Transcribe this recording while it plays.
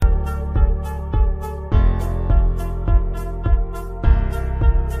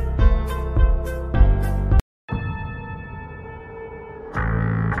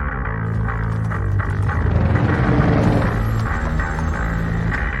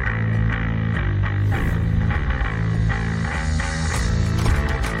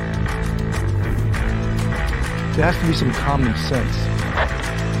There has to be some common sense.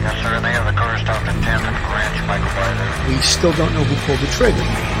 Yes, sir. They have the car stopped at 10th and Ranch, Michael Byler. We still don't know who pulled the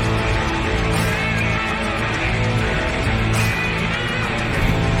trigger.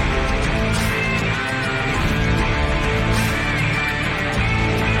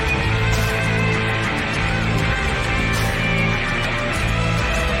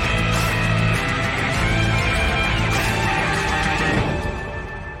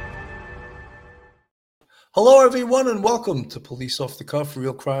 Hello, everyone, and welcome to Police Off the Cuff,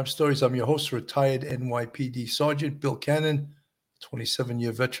 Real Crime Stories. I'm your host, retired NYPD Sergeant Bill Cannon,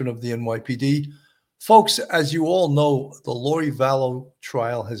 27-year veteran of the NYPD. Folks, as you all know, the Lori Vallow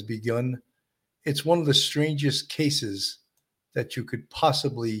trial has begun. It's one of the strangest cases that you could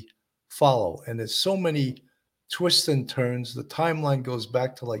possibly follow, and there's so many twists and turns. The timeline goes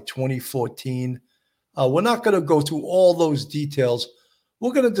back to like 2014. We're not going to go through all those details.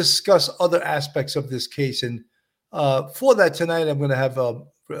 We're going to discuss other aspects of this case. And for that tonight, I'm going to have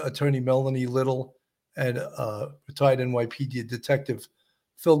attorney Melanie Little and retired NYPD detective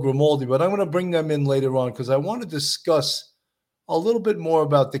Phil Grimaldi. But I'm going to bring them in later on because I want to discuss a little bit more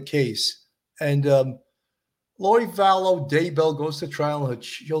about the case. And Lori Vallow Daybell goes to trial on her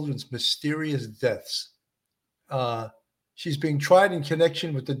children's mysterious deaths. She's being tried in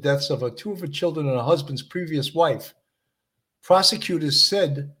connection with the deaths of two of her children and her husband's previous wife. Prosecutors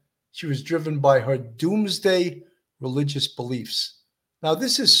said she was driven by her doomsday religious beliefs. Now,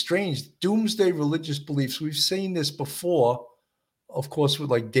 this is strange. Doomsday religious beliefs. We've seen this before, of course,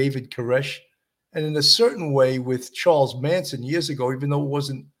 with like David Koresh, and in a certain way with Charles Manson years ago, even though it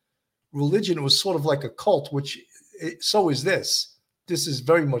wasn't religion, it was sort of like a cult, so is this. This is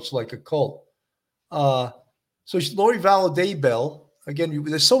very much like a cult. So Lori Vallow Daybell, again,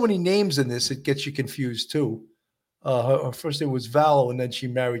 there's so many names in this, it gets you confused too. Her first name was Vallow, and then she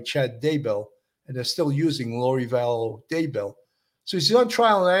married Chad Daybell, and they're still using Lori Vallow Daybell. So she's on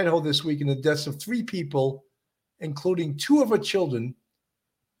trial in Idaho this week in the deaths of three people, including two of her children,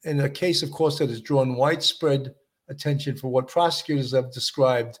 in a case, of course, that has drawn widespread attention for what prosecutors have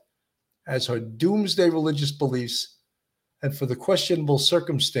described as her doomsday religious beliefs and for the questionable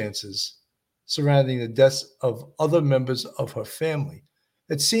circumstances surrounding the deaths of other members of her family.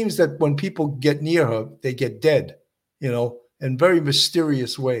 It seems that when people get near her, they get dead, in very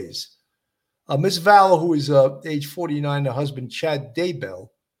mysterious ways. Ms. Vallow, who is age 49, her husband, Chad Daybell,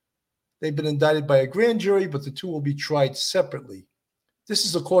 they've been indicted by a grand jury, but the two will be tried separately. This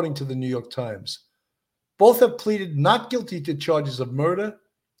is according to the New York Times. Both have pleaded not guilty to charges of murder,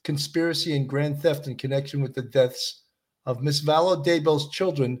 conspiracy, and grand theft in connection with the deaths of Ms. Vallow Daybell's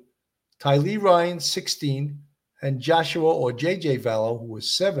children, Tylee Ryan, 16, and Joshua or JJ Vallow, who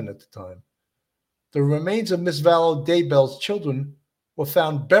was 7 at the time. The remains of Ms. Vallow Daybell's children were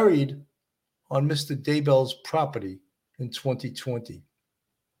found buried on Mr. Daybell's property in 2020.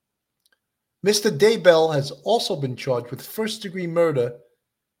 Mr. Daybell has also been charged with first-degree murder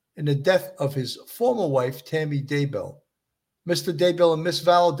in the death of his former wife, Tammy Daybell. Mr. Daybell and Ms.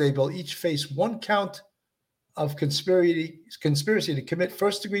 Vallow Daybell each face one count of conspiracy to commit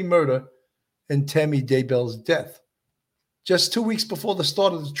first-degree murder in Tammy Daybell's death. Just 2 weeks before the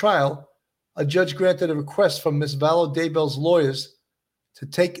start of the trial, a judge granted a request from Ms. Vallow Daybell's lawyers to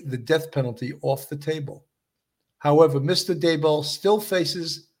take the death penalty off the table. However, Mr. Daybell still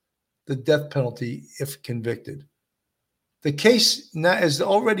faces the death penalty if convicted. The case now is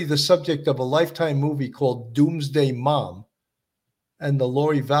already the subject of a Lifetime movie called Doomsday Mom and the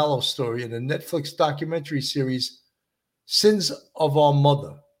Lori Vallow story in a Netflix documentary series, Sins of Our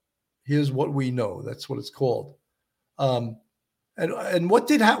Mother. Here's what we know. That's what it's called. And what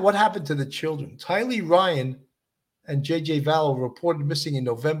happened to the children? Tylee Ryan and JJ Vallow were reported missing in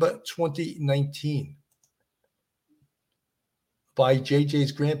November 2019 by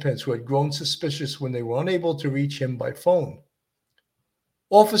JJ's grandparents, who had grown suspicious when they were unable to reach him by phone.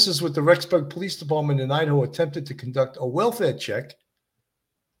 Officers with the Rexburg Police Department in Idaho attempted to conduct a welfare check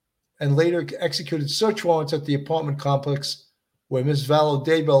and later executed search warrants at the apartment complex where Ms. Vallow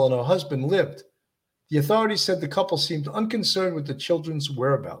Daybell and her husband lived. The authorities said the couple seemed unconcerned with the children's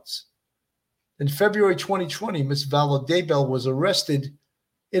whereabouts. In February 2020, Ms. Vallow Daybell was arrested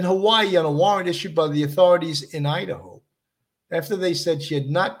in Hawaii on a warrant issued by the authorities in Idaho after they said she had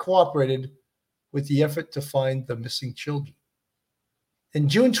not cooperated with the effort to find the missing children. In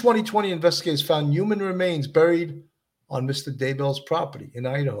June 2020, investigators found human remains buried on Mr. Daybell's property in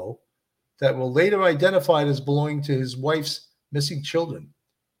Idaho that were later identified as belonging to his wife's missing children.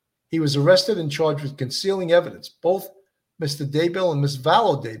 He was arrested and charged with concealing evidence. Both Mr. Daybell and Ms.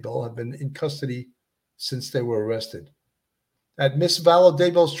 Vallow Daybell have been in custody since they were arrested. At Miss Vallow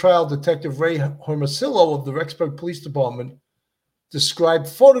Daybell's trial, Detective Ray Hermosillo of the Rexburg Police Department described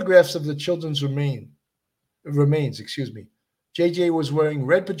photographs of the children's remains. JJ was wearing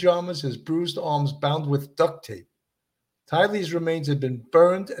red pajamas, his bruised arms bound with duct tape. Tylee's remains had been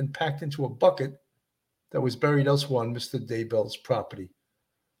burned and packed into a bucket that was buried elsewhere on Mr. Daybell's property.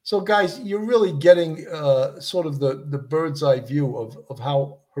 So, guys, you're really getting sort of the bird's eye view of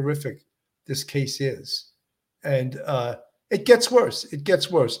how horrific this case is. And it gets worse. It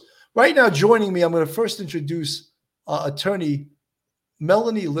gets worse. Right now, joining me, I'm going to first introduce attorney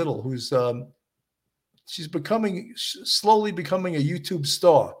Melanie Little, who's she's slowly becoming a YouTube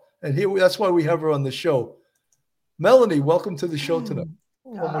star. And that's why we have her on the show. Melanie, welcome to the show tonight.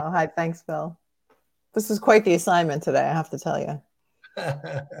 Oh, hi. Thanks, Bill. This is quite the assignment today, I have to tell you.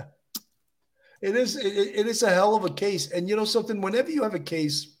 It is a hell of a case. And you know something, whenever you have a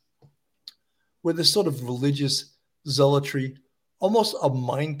case where there's sort of religious zealotry, almost a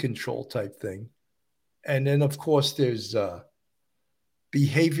mind control type thing, and then of course there's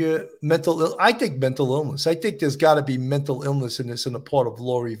behavior, I think mental illness. I think there's got to be mental illness in this on the part of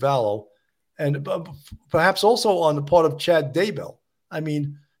Lori Vallow, and perhaps also on the part of Chad Daybell. I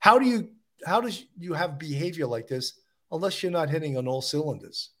mean, how does you have behavior like this unless you're not hitting on all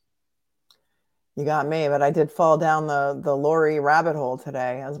cylinders? You got me, but I did fall down the Lori rabbit hole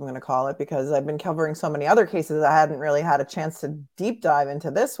today, as I'm going to call it, because I've been covering so many other cases. I hadn't really had a chance to deep dive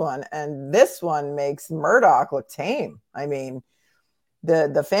into this one, and this one makes Murdaugh look tame. I mean,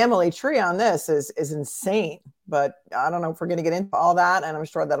 the family tree on this is insane, but I don't know if we're going to get into all that, and I'm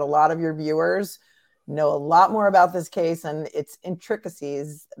sure that a lot of your viewers know a lot more about this case and its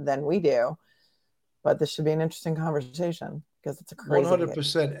intricacies than we do, but this should be an interesting conversation because it's a crazy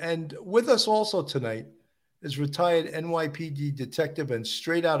 100%. And with us also tonight is retired NYPD detective and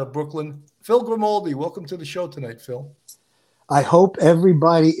straight out of Brooklyn, Phil Grimaldi. Welcome to the show tonight, Phil. I hope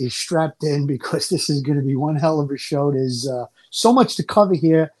everybody is strapped in because this is going to be one hell of a show. There's so much to cover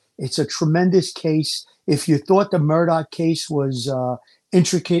here. It's a tremendous case. If you thought the Murdaugh case was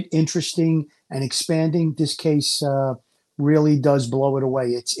intricate, interesting, and expanding, this case really does blow it away.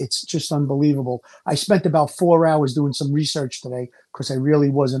 It's just unbelievable. I spent about 4 hours doing some research today because I really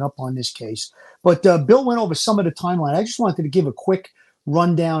wasn't up on this case. But Bill went over some of the timeline. I just wanted to give a quick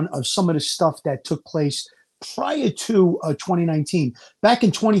rundown of some of the stuff that took place prior to 2019. Back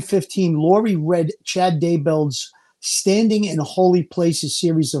in 2015, Lori read Chad Daybell's Standing in Holy Places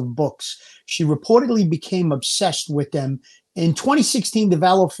series of books. She reportedly became obsessed with them. In 2016, the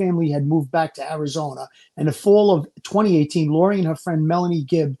Vallow family had moved back to Arizona. In the fall of 2018, Lori and her friend Melanie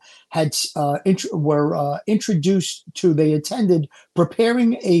Gibb were introduced to, they attended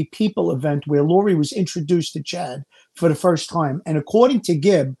Preparing a People event where Lori was introduced to Chad for the first time. And according to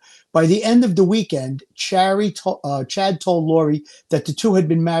Gibb, by the end of the weekend, Chad told Lori that the two had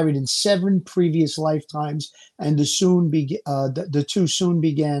been married in 7 previous lifetimes, and the two soon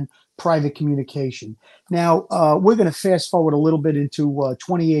began private communication. Now, we're going to fast forward a little bit into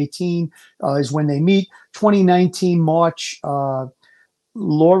 2018 is when they meet. 2019, March,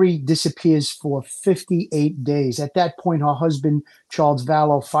 Lori disappears for 58 days. At that point, her husband, Charles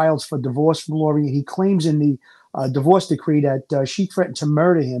Vallow, files for divorce from Lori. He claims in the divorce decree that she threatened to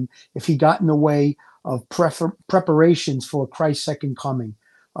murder him if he got in the way of preparations for Christ's second coming,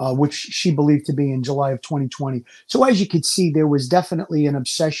 which she believed to be in July of 2020. So as you could see, there was definitely an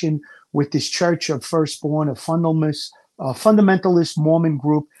obsession with this Church of Firstborn, a fundamentalist Mormon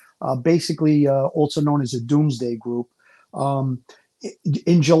group, basically also known as a doomsday group.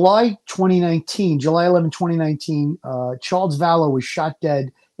 In July 11, 2019, Charles Vallow was shot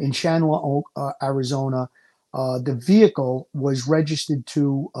dead in Chandler, Arizona. The vehicle was registered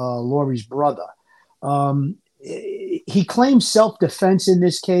to Lori's brother. He claims self-defense in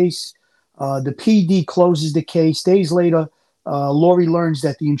this case. The PD closes the case. Days later, Lori learns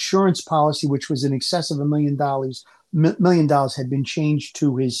that the insurance policy, which was in excess of $1 million, had been changed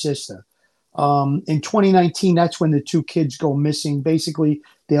to his sister. In 2019, that's when the two kids go missing. Basically,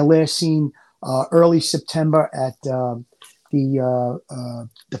 they're last seen early September at the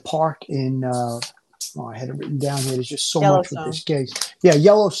park in. I had it written down here. There's just so much with this case. Yeah,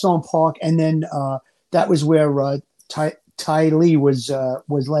 Yellowstone Park, and then that was where Tylee was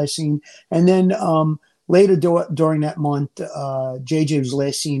last seen, and then later during that month, JJ was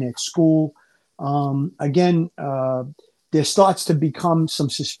last seen at school. Again, there starts to become some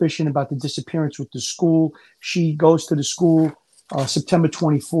suspicion about the disappearance with the school. She goes to the school September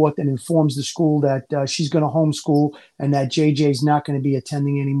 24th and informs the school that she's going to homeschool and that JJ is not going to be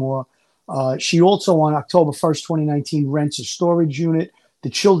attending anymore. She also, on October 1st, 2019, rents a storage unit. The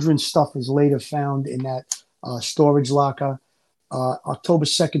children's stuff is later found in that storage locker. October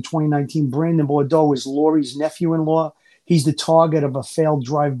 2nd, 2019. Brandon Bordeaux is Lori's nephew-in-law. He's the target of a failed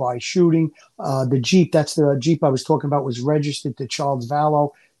drive-by shooting. The Jeep, that's the Jeep I was talking about, was registered to Charles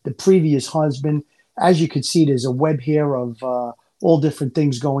Vallow, the previous husband. As you can see, there's a web here of all different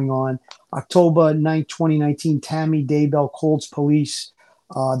things going on. October 9th, 2019, Tammy Daybell calls police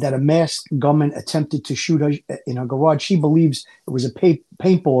that a masked gunman attempted to shoot her in her garage. She believes it was a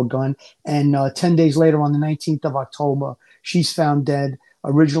paintball gun. And 10 days later, on the 19th of October, she's found dead,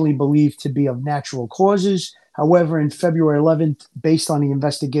 originally believed to be of natural causes. However, in February 11th, based on the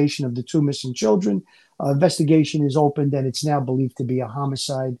investigation of the two missing children, investigation is opened and it's now believed to be a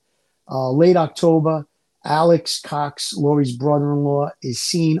homicide. Late October, Alex Cox, Lori's brother-in-law, is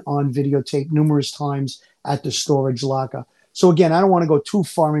seen on videotape numerous times at the storage locker. So again, I don't want to go too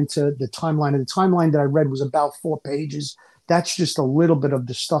far into the timeline. The timeline that I read was about 4 pages. That's just a little bit of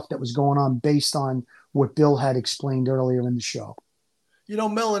the stuff that was going on based on what Bill had explained earlier in the show. You know,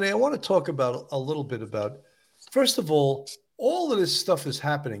 Melanie, I want to talk about a little bit about, first of all of this stuff is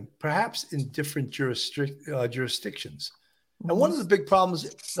happening perhaps in different jurisdictions. And one of the big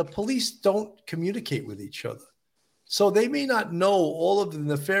problems, the police don't communicate with each other. So they may not know all of the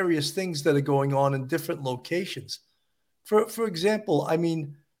nefarious things that are going on in different locations. For example, I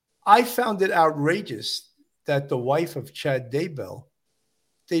mean, I found it outrageous that the wife of Chad Daybell,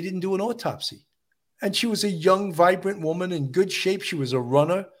 they didn't do an autopsy. And she was a young, vibrant woman in good shape. She was a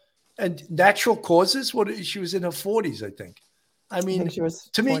runner. And natural causes, she was in her 40s, I think. I mean, she was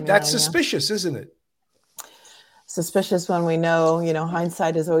to me, that's suspicious, isn't it? Suspicious when we know,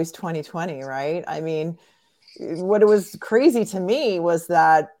 hindsight is always 20/20, right? I mean, what was crazy to me was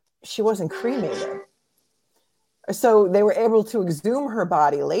that she wasn't cremated. So they were able to exhume her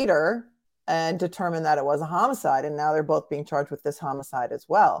body later and determine that it was a homicide. And now they're both being charged with this homicide as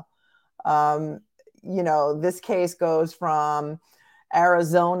well. This case goes from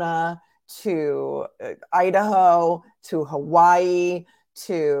Arizona to Idaho to Hawaii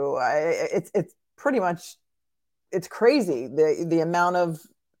to it's pretty much, it's crazy the amount of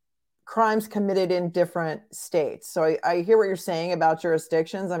crimes committed in different states. So I hear what you're saying about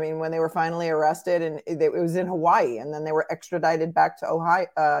jurisdictions. I mean, when they were finally arrested, and it was in Hawaii, and then they were extradited back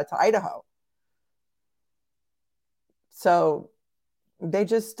to Idaho. So they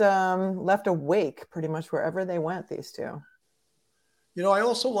just left a wake pretty much wherever they went, these two. I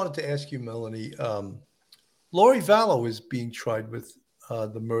also wanted to ask you, Melanie, Lori Vallow is being tried with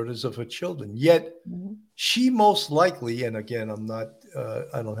the murders of her children. Yet she most likely, and again,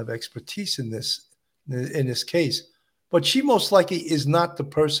 I don't have expertise in this case, but she most likely is not the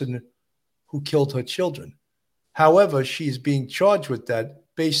person who killed her children. However, she's being charged with that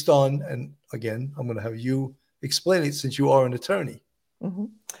based on, and again, I'm going to have you explain it since you are an attorney.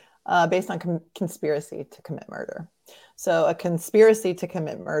 Based on conspiracy to commit murder. So a conspiracy to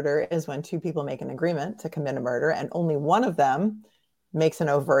commit murder is when two people make an agreement to commit a murder and only one of them makes an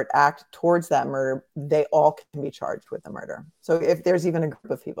overt act towards that murder. They all can be charged with the murder. So if there's even a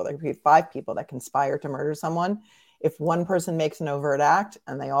group of people, there could be 5 people that conspire to murder someone. If one person makes an overt act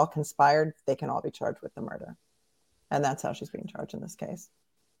and they all conspired, they can all be charged with the murder. And that's how she's being charged in this case.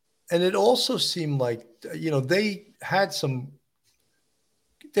 And it also seemed like,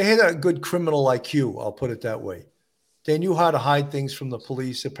 they had a good criminal IQ, I'll put it that way. They knew how to hide things from the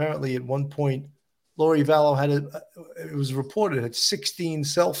police. Apparently, at one point, Lori Vallow it was reported, had 16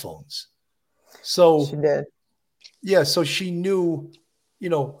 cell phones. So she did. Yeah, so she knew,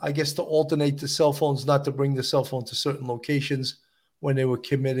 I guess to alternate the cell phones, not to bring the cell phone to certain locations when they were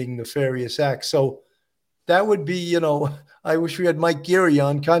committing nefarious acts. So that would be, I wish we had Mike Geary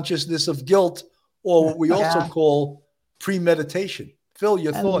on consciousness of guilt, or what we also call premeditation. Phil,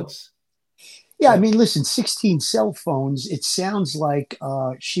 your thoughts? Yeah, I mean, listen, 16 cell phones, it sounds like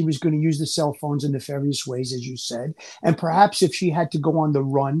she was going to use the cell phones in nefarious ways, as you said. And perhaps if she had to go on the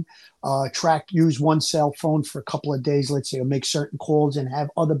run, use one cell phone for a couple of days, let's say, or make certain calls and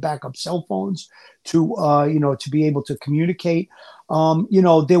have other backup cell phones to, to be able to communicate.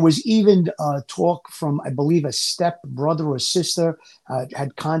 There was even talk from, I believe, a step brother or sister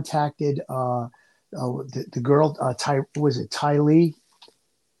had contacted the girl, was it Tylee?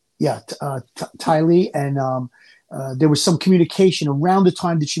 Yeah, Tylee, and there was some communication around the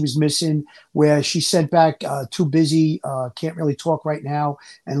time that she was missing where she sent back, too busy, can't really talk right now,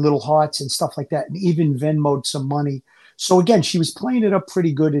 and little hearts and stuff like that, and even Venmo'd some money. So again, she was playing it up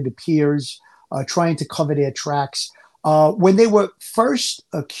pretty good, it appears, trying to cover their tracks. When they were first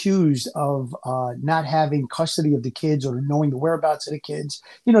accused of not having custody of the kids or knowing the whereabouts of the kids,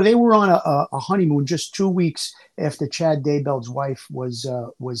 they were on a honeymoon just 2 weeks after Chad Daybell's wife was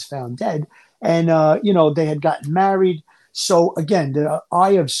found dead. And, they had gotten married. So again, the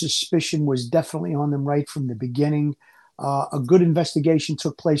eye of suspicion was definitely on them right from the beginning. A good investigation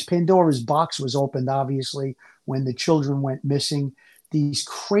took place. Pandora's box was opened, obviously, when the children went missing. These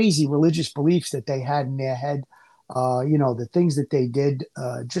crazy religious beliefs that they had in their head, the things that they did,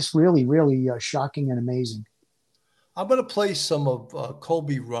 just really, really shocking and amazing. I'm going to play some of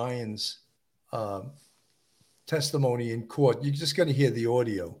Colby Ryan's uh, testimony in court. You're just going to hear the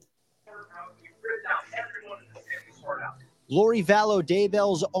audio. Lori Vallow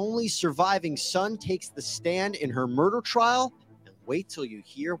Daybell's only surviving son takes the stand in her murder trial. And wait till you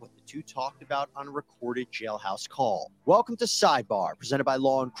hear what the two talked about on a recorded jailhouse call. Welcome to Sidebar, presented by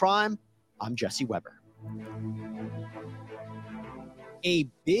Law and Crime. I'm Jesse Weber. A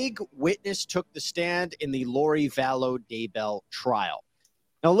big witness took the stand in the Lori Vallow Daybell trial.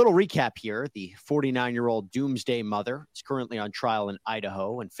 Now, a little recap here. The 49-year-old doomsday mother is currently on trial in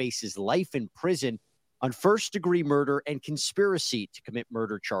Idaho and faces life in prison on first-degree murder and conspiracy to commit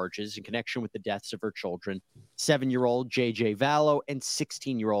murder charges in connection with the deaths of her children, 7-year-old J.J. Vallow and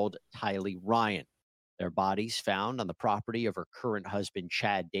 16-year-old Tylee Ryan. Their bodies found on the property of her current husband,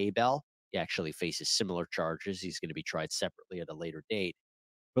 Chad Daybell. He actually faces similar charges. He's going to be tried separately at a later date.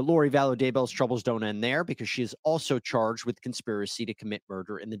 But Lori Vallow Daybell's troubles don't end there, because she is also charged with conspiracy to commit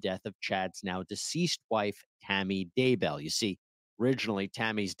murder in the death of Chad's now deceased wife, Tammy Daybell. You see, originally,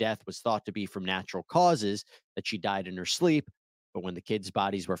 Tammy's death was thought to be from natural causes, that she died in her sleep. But when the kids'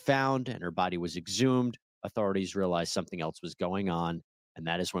 bodies were found and her body was exhumed, authorities realized something else was going on. And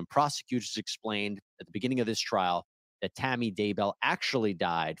that is when prosecutors explained at the beginning of this trial that Tammy Daybell actually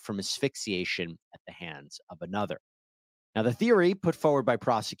died from asphyxiation at the hands of another. Now, the theory put forward by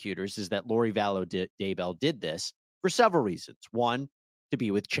prosecutors is that Lori Vallow Daybell did this for several reasons. One, to be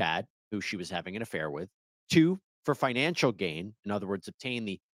with Chad, who she was having an affair with. Two, for financial gain. In other words, obtain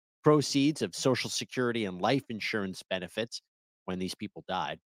the proceeds of Social Security and life insurance benefits when these people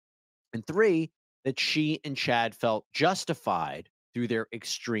died. And three, that she and Chad felt justified through their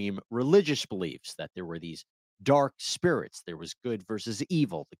extreme religious beliefs, that there were these dark spirits, there was good versus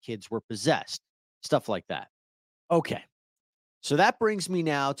evil, the kids were possessed, stuff like that. Okay. So that brings me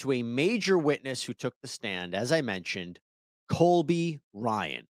now to a major witness who took the stand, as I mentioned, Colby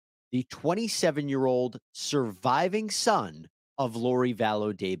Ryan, the 27-year-old surviving son of Lori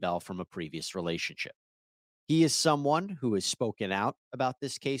Vallow Daybell from a previous relationship. He is someone who has spoken out about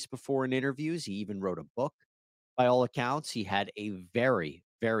this case before in interviews. He even wrote a book. By all accounts, he had a very,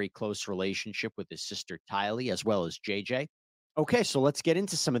 very close relationship with his sister Tylee, as well as JJ. Okay, so let's get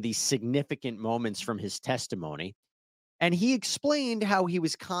into some of these significant moments from his testimony. And he explained how he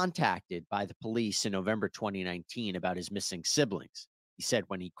was contacted by the police in November 2019 about his missing siblings. He said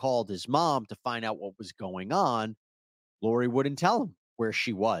when he called his mom to find out what was going on, Lori wouldn't tell him where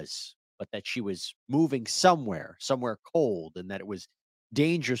she was, but that she was moving somewhere cold, and that it was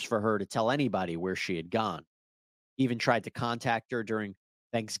dangerous for her to tell anybody where she had gone. He even tried to contact her during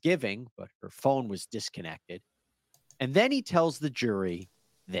Thanksgiving, but her phone was disconnected. And then he tells the jury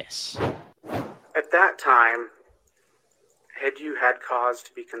this. At that time, had you had cause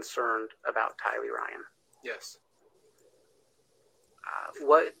to be concerned about Tylee Ryan? Yes.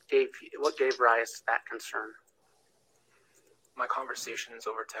 What gave rise to that concern? My conversations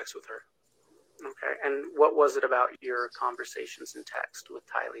over text with her. Okay, and what was it about your conversations in text with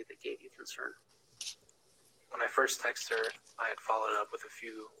Tylee that gave you concern? When I first texted her, I had followed up with a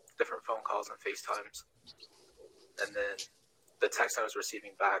few different phone calls and FaceTimes. And then the texts I was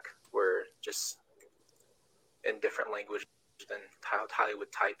receiving back were just in different language than how Tylee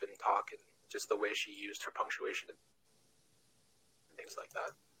would type and talk, and just the way she used her punctuation and things like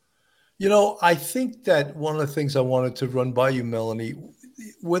that. You know, I think that one of the things I wanted to run by you, Melanie,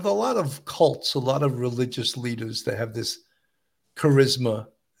 with a lot of cults, a lot of religious leaders that have this charisma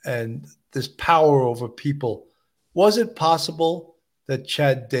and this power over people, was it possible that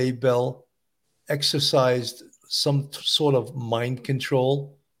Chad Daybell exercised some sort of mind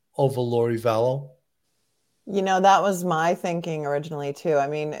control over Lori Vallow? You know, that was my thinking originally, too. I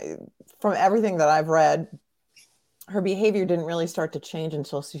mean, from everything that I've read, her behavior didn't really start to change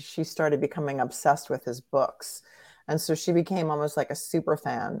until she started becoming obsessed with his books. And so she became almost like a super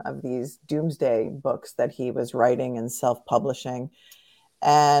fan of these doomsday books that he was writing and self-publishing.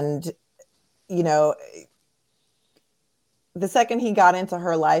 And, you know, the second he got into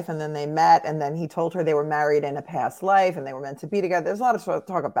her life and then they met, and then he told her they were married in a past life and they were meant to be together. There's a lot of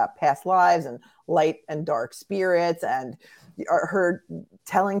talk about past lives and light and dark spirits, and her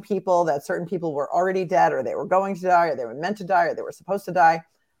telling people that certain people were already dead, or they were going to die, or they were meant to die, or they were supposed to die.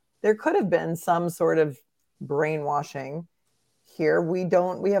 There could have been some sort of brainwashing here. We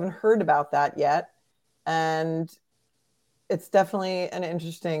haven't heard about that yet. And It's definitely an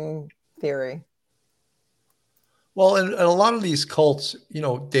interesting theory. Well, and a lot of these cults,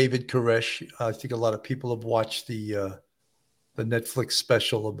 David Koresh, I think a lot of people have watched the Netflix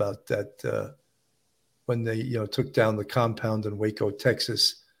special about that when they took down the compound in Waco,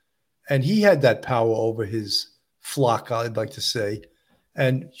 Texas, and he had that power over his flock, I'd like to say.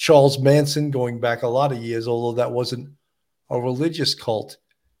 And Charles Manson, going back a lot of years, although that wasn't a religious cult,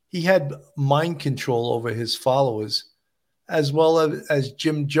 he had mind control over his followers, as well as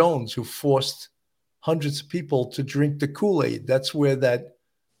Jim Jones, who forced hundreds of people to drink the Kool-Aid. That's where that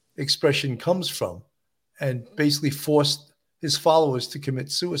expression comes from, and basically forced his followers to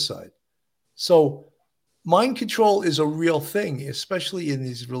commit suicide. So mind control is a real thing, especially in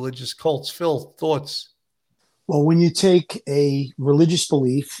these religious cults. Phil, thoughts? Well, when you take a religious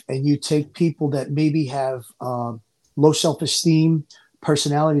belief and you take people that maybe have low self-esteem,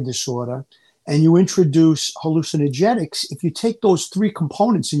 personality disorder, and you introduce hallucinogenics, if you take those three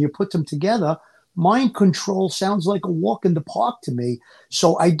components and you put them together, mind control sounds like a walk in the park to me.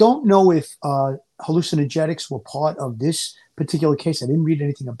 So I don't know if hallucinogenics were part of this particular case. I didn't read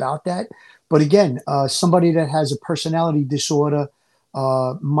anything about that. But again, somebody that has a personality disorder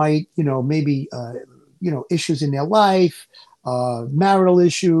might, maybe, issues in their life, marital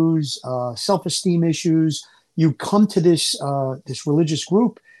issues, self-esteem issues. You come to this religious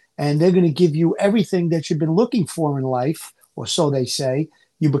group, and they're going to give you everything that you've been looking for in life, or so they say.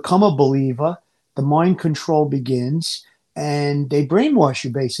 You become a believer. The mind control begins, and they brainwash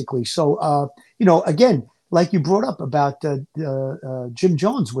you basically. So, again, like you brought up about Jim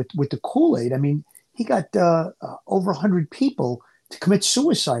Jones with the Kool-Aid. I mean, he got over 100 people to commit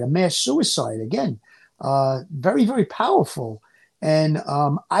suicide, a mass suicide. Again, very, very powerful. And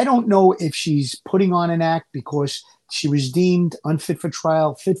I don't know if she's putting on an act because she was deemed unfit for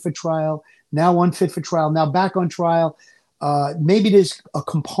trial, fit for trial, now unfit for trial, now back on trial. Maybe there's a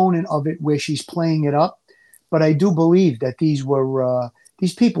component of it where she's playing it up, but I do believe that these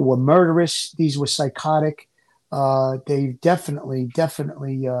people were murderous. These were psychotic. They definitely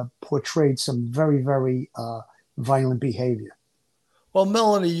portrayed some very, very violent behavior. Well,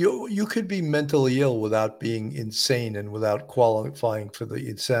 Melanie, you could be mentally ill without being insane and without qualifying for the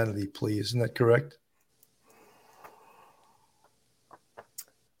insanity plea. Isn't that correct?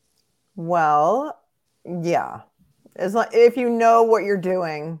 Well, yeah. As long, if you know what you're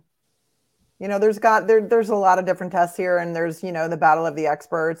doing, there's a lot of different tests here, and there's, the battle of the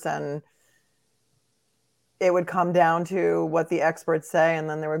experts, and it would come down to what the experts say, and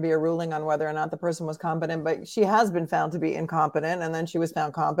then there would be a ruling on whether or not the person was competent. But she has been found to be incompetent, and then she was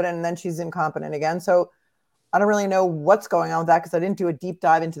found competent, and then she's incompetent again. So I don't really know what's going on with that, because I didn't do a deep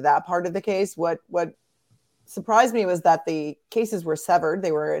dive into that part of the case. What surprised me was that the cases were severed.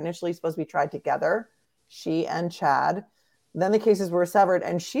 They were initially supposed to be tried together, she and Chad. Then the cases were severed,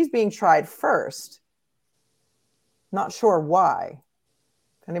 and she's being tried first. Not sure why.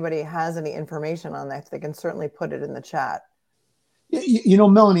 If anybody has any information on that, they can certainly put it in the chat.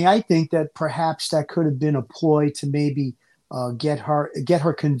 Melanie, I think that perhaps that could have been a ploy to maybe get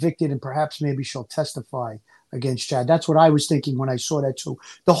her convicted, and perhaps maybe she'll testify against Chad. That's what I was thinking when I saw that too.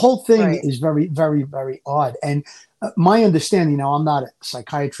 The whole thing is very, very, very odd. And my understanding, now I'm not a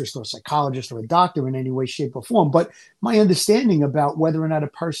psychiatrist or a psychologist or a doctor in any way, shape, or form, but my understanding about whether or not a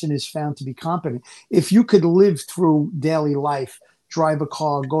person is found to be competent, if you could live through daily life, drive a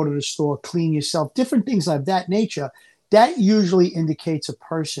car, go to the store, clean yourself, different things of that nature, that usually indicates a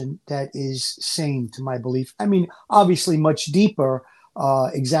person that is sane, to my belief. I mean, obviously much deeper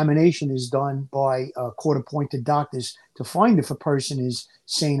examination is done by court-appointed doctors to find if a person is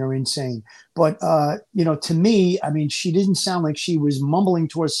sane or insane. But, to me, I mean, she didn't sound like she was mumbling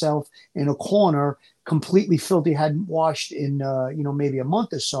to herself in a corner, completely filthy, hadn't washed in, maybe a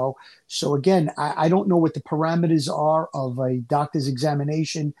month or so. So again, I don't know what the parameters are of a doctor's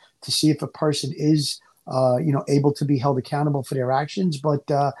examination to see if a person is, able to be held accountable for their actions. But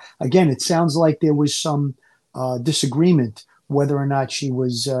again, it sounds like there was some disagreement whether or not she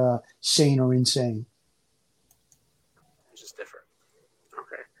was sane or insane. It's just different.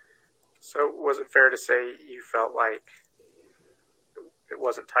 Okay. So was it fair to say you felt like it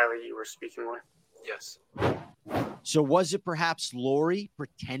wasn't Tyler you were speaking with? Yes. So was it perhaps Lori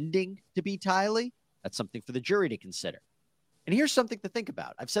pretending to be Tyler? That's something for the jury to consider. And here's something to think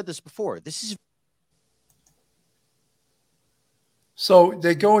about. I've said this before. So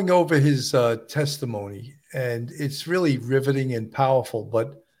they're going over his testimony, and it's really riveting and powerful.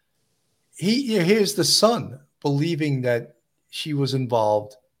 But here's the son believing that she was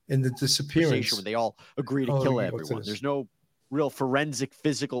involved in the disappearance. Where they all agree to kill everyone. There's no real forensic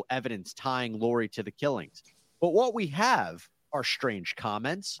physical evidence tying Lori to the killings. But what we have are strange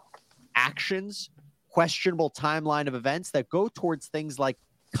comments, actions, questionable timeline of events that go towards things like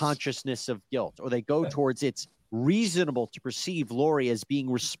consciousness of guilt, or they go towards it's reasonable to perceive Lori as being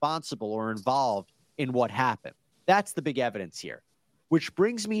responsible or involved in what happened. That's the big evidence here, which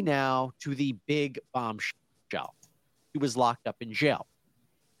brings me now to the big bombshell. He was locked up in jail.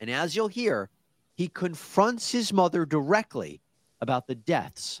 And as you'll hear, he confronts his mother directly about the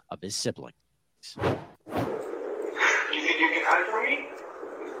deaths of his siblings. You think you can hide from me?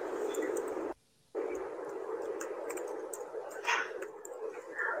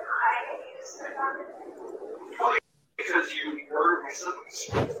 Because you murdered my siblings.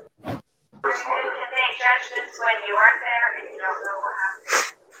 You can make judgments when you weren't there and you don't know what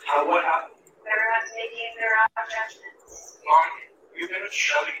happened. What happened? Everyone's making their own judgments. Mom, you've been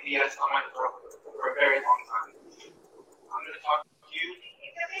shoving BS on my throat for a very long time. I'm going to talk to you. You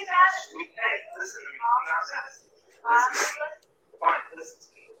can be bad. Hey, listen to me. I'm not fast. Fine, listen to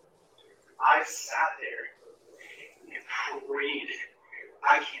me. I've sat there and prayed.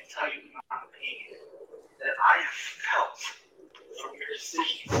 I can't tell you the amount of pain that I have felt from your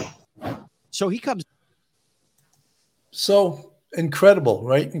decisions. So he comes. So incredible,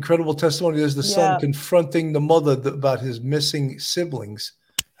 right? Incredible testimony. There's the son confronting the mother about his missing siblings,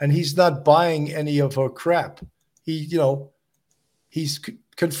 and he's not buying any of her crap. He's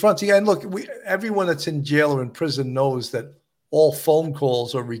confronting. And look, everyone that's in jail or in prison knows that all phone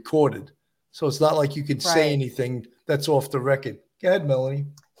calls are recorded. So it's not like you can say anything that's off the record. Go ahead, Melanie.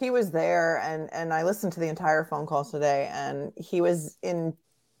 He was there, and I listened to the entire phone call today, and he was in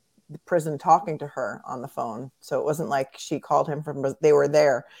the prison talking to her on the phone. So it wasn't like she called him they were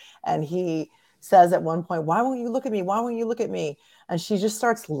there. And he says at one point, "Why won't you look at me? Why won't you look at me?" And she just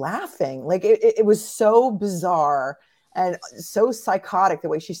starts laughing. Like it was so bizarre and so psychotic the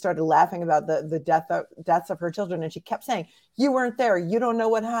way she started laughing about the deaths of her children. And she kept saying, "You weren't there. You don't know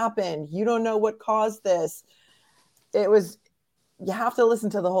what happened. You don't know what caused this." You have to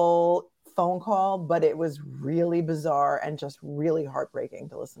listen to the whole phone call, but it was really bizarre and just really heartbreaking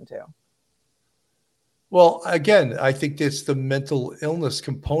to listen to. Well, again, I think it's the mental illness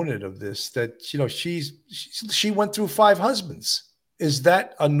component of this that, she went through 5 husbands. Is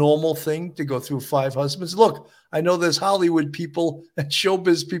that a normal thing to go through 5 husbands? Look, I know there's Hollywood people and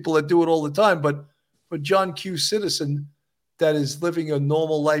showbiz people that do it all the time, but for John Q. Citizen that is living a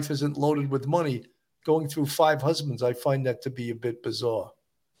normal life, isn't loaded with money, going through 5 husbands, I find that to be a bit bizarre.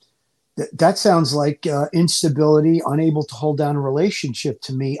 That sounds like instability, unable to hold down a relationship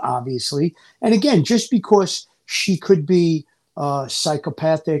to me, obviously. And again, just because she could be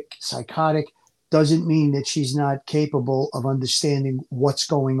psychotic, doesn't mean that she's not capable of understanding what's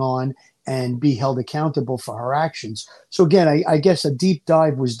going on and be held accountable for her actions. So again, I guess a deep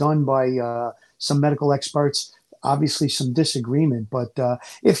dive was done by some medical experts. Obviously some disagreement, but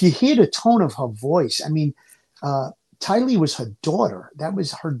if you hear the tone of her voice, I mean, Tylee was her daughter. That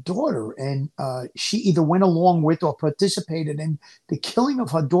was her daughter. And she either went along with or participated in the killing of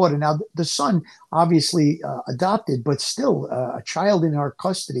her daughter. Now, the son, obviously adopted, but still a child in her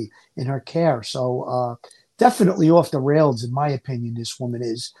custody, in her care. So definitely off the rails, in my opinion, this woman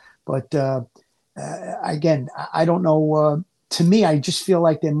is. But again, I don't know. To me, I just feel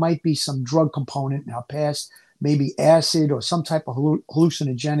like there might be some drug component in her past, maybe acid or some type of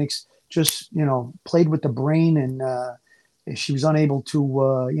hallucinogenics, just, played with the brain, and she was unable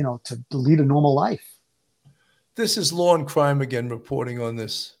to, to lead a normal life. This is Law and Crime again reporting on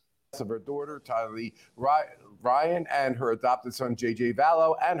this. Of her daughter, Tylee Ryan, and her adopted son, J.J.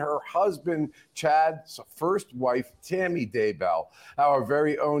 Vallow, and her husband, Chad's first wife, Tammy Daybell. Our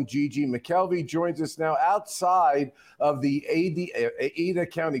very own Gigi McKelvey joins us now outside of the Ada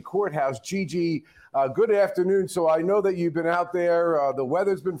County Courthouse. Gigi, good afternoon. So I know that you've been out there. The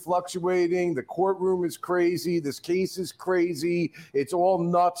weather's been fluctuating. The courtroom is crazy. This case is crazy. It's all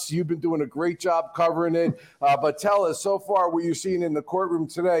nuts. You've been doing a great job covering it. But tell us, so far, what you're seeing in the courtroom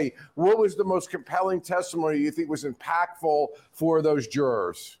today, what was the most compelling testimony you think was impactful for those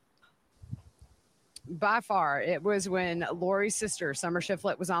jurors? By far, it was when Lori's sister, Summer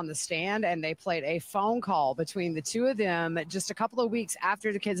Shiflett, was on the stand, and they played a phone call between the two of them just a couple of weeks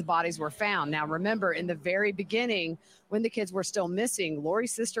after the kids' bodies were found. Now, remember, in the very beginning, when the kids were still missing,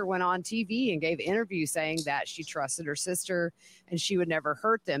 Lori's sister went on TV and gave interviews saying that she trusted her sister and she would never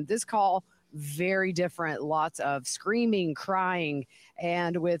hurt them. This call, very different, lots of screaming, crying,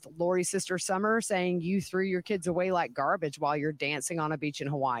 and with Lori's sister, Summer, saying you threw your kids away like garbage while you're dancing on a beach in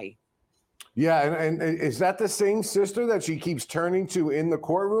Hawaii. Yeah, and is that the same sister that she keeps turning to in the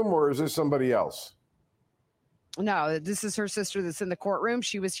courtroom, or is this somebody else? No, this is her sister that's in the courtroom.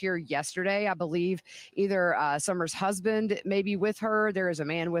 She was here yesterday, I believe. Either Summer's husband may be with her. There is a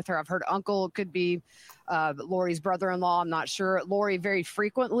man with her. I've heard uncle could be Lori's brother-in-law. I'm not sure. Lori very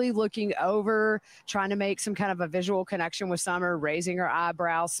frequently looking over, trying to make some kind of a visual connection with Summer, raising her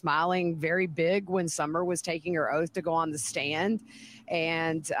eyebrows, smiling very big when Summer was taking her oath to go on the stand.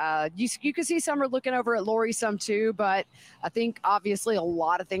 And you can see Summer looking over at Lori some too, but I think obviously a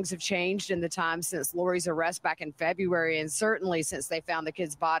lot of things have changed in the time since Lori's arrest back in February, and certainly since they found the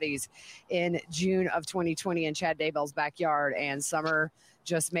kids' bodies in June of 2020 in Chad Daybell's backyard. And Summer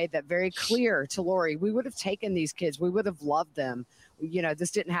just made that very clear to Lori. We would have taken these kids. We would have loved them. You know,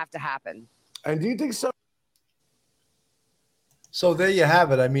 this didn't have to happen. And do you think so? So there you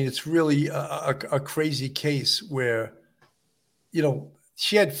have it. I mean, it's really a crazy case where, you know,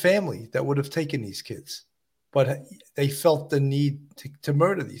 she had family that would have taken these kids, but they felt the need to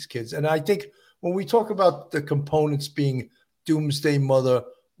murder these kids. And I think when we talk about the components being doomsday mother,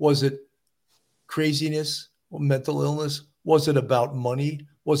 was it craziness or mental illness? Was it about money?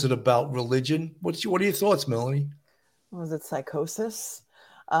 Was it about religion? What are your thoughts, Melanie? Was it psychosis?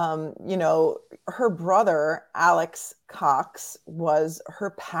 You know, her brother, Alex Cox, was her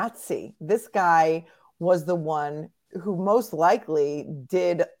patsy. This guy was the one who most likely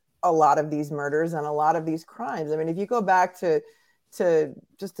did a lot of these murders and a lot of these crimes. I mean, if you go back to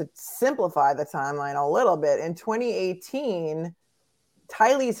just to simplify the timeline a little bit, in 2018,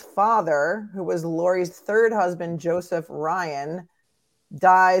 Tylee's father, who was Lori's third husband, Joseph Ryan,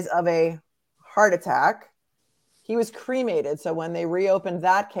 dies of a heart attack. He was cremated. So when they reopened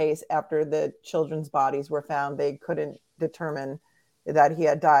that case after the children's bodies were found, they couldn't determine that he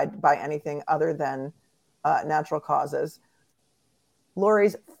had died by anything other than natural causes.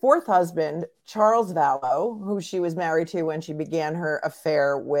 Lori's fourth husband, Charles Vallow, who she was married to when she began her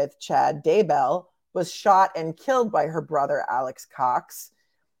affair with Chad Daybell, was shot and killed by her brother, Alex Cox,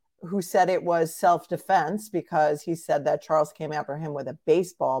 who said it was self-defense because he said that Charles came after him with a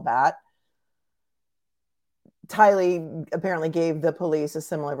baseball bat. Tylee apparently gave the police a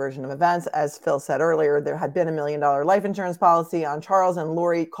similar version of events. As Phil said earlier, there had been $1 million life insurance policy on Charles, and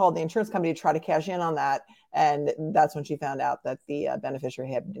Lori called the insurance company to try to cash in on that. And that's when she found out that the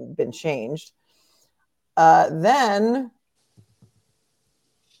beneficiary had been changed. Then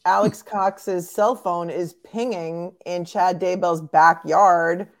Alex Cox's cell phone is pinging in Chad Daybell's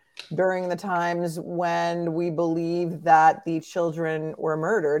backyard during the times when we believe that the children were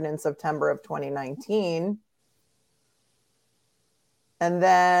murdered in September of 2019. And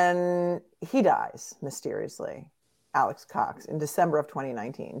then he dies mysteriously. Alex Cox, in December of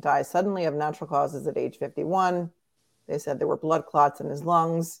 2019, dies suddenly of natural causes at age 51. They said there were blood clots in his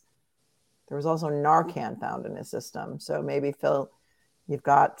lungs. There was also Narcan found in his system. So maybe, Phil, you've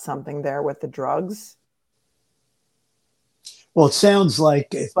got something there with the drugs. Well, it sounds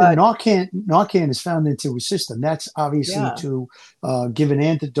like if the Narcan is found into his system, that's obviously to give an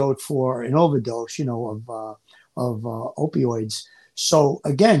antidote for an overdose, you know, of opioids. So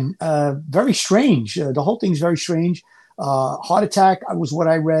again, very strange. The whole thing's very strange. Heart attack was what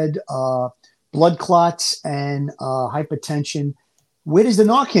I read. Blood clots and hypertension. Where does the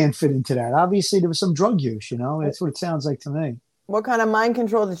Narcan fit into that? Obviously, there was some drug use. You know, that's what it sounds like to me. What kind of mind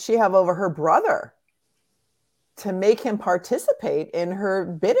control did she have over her brother to make him participate in her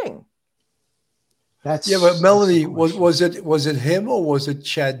bidding? But Melanie, was it him or was it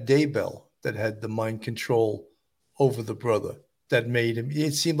Chad Daybell that had the mind control over the brother that made him?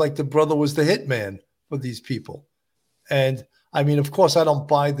 It seemed like the brother was the hitman for these people. And I mean, of course, I don't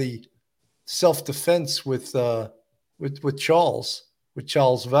buy the self-defense with Charles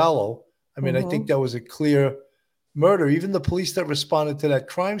Vallow. I mean, I think that was a clear murder. Even the police that responded to that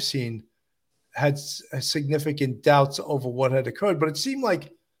crime scene had significant doubts over what had occurred. But it seemed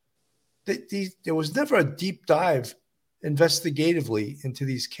like there was never a deep dive investigatively into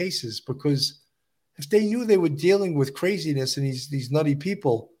these cases, because if they knew they were dealing with craziness and these nutty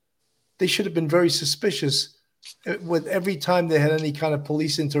people, they should have been very suspicious with every time they had any kind of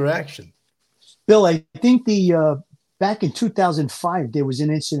police interaction. Bill, I think back in 2005, there was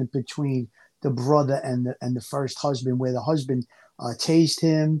an incident between the brother and the first husband where the husband tased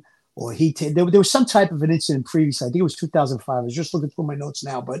him, or there was some type of an incident previously. I think it was 2005. I was just looking through my notes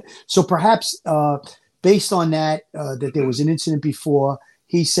now. But so perhaps based on that there was an incident before.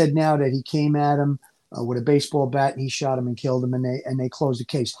 He said now that he came at him with a baseball bat and he shot him and killed him, and they closed the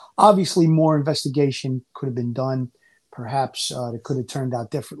case. Obviously, more investigation could have been done. Perhaps it could have turned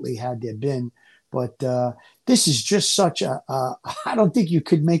out differently had there been. But this is just such I don't think you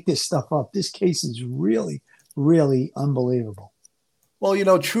could make this stuff up. This case is really, really unbelievable.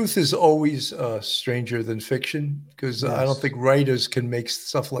 Well, truth is always stranger than fiction because I don't Yes. think writers can make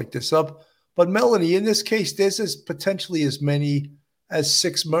stuff like this up. But Melanie, in this case, there's potentially as many as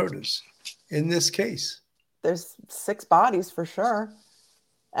 6 murders in this case. There's 6 bodies for sure.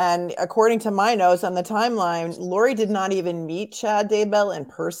 And according to my notes on the timeline, Lori did not even meet Chad Daybell in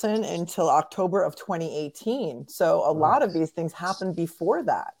person until October of 2018. So a lot of these things happened before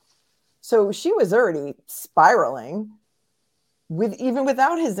that. So she was already spiraling even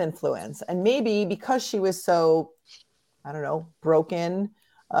without his influence. And maybe because she was so, I don't know, broken,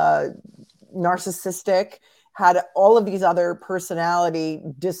 narcissistic, had all of these other personality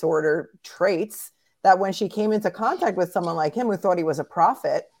disorder traits, that when she came into contact with someone like him who thought he was a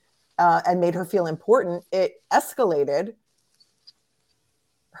prophet and made her feel important, it escalated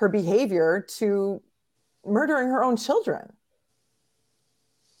her behavior to murdering her own children.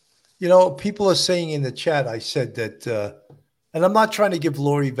 People are saying in the chat, I said that, and I'm not trying to give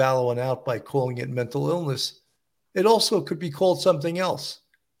Lori Vallow an out by calling it mental illness. It also could be called something else,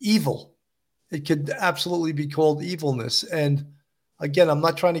 evil. It could absolutely be called evilness. And again, I'm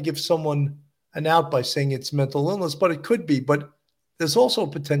not trying to give someone an out by saying it's mental illness, but it could be. But there's also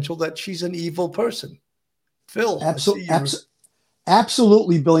potential that she's an evil person. Phil,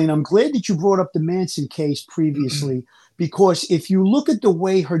 Absolutely, Billy. And I'm glad that you brought up the Manson case previously, because if you look at the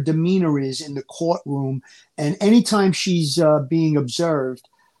way her demeanor is in the courtroom and anytime she's being observed,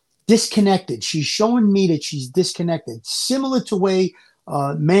 disconnected, she's showing me that she's disconnected, similar to way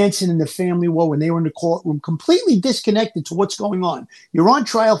Manson and the family were when they were in the courtroom, completely disconnected to what's going on. You're on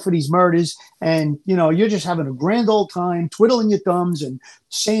trial for these murders and, you're just having a grand old time, twiddling your thumbs and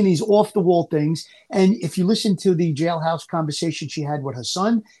saying these off the wall things. And if you listen to the jailhouse conversation she had with her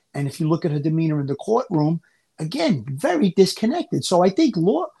son, and if you look at her demeanor in the courtroom, again, very disconnected. So I think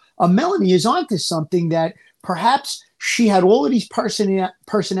Melanie is onto something, that perhaps she had all of these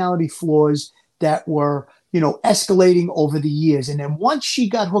personality flaws that were, escalating over the years. And then once she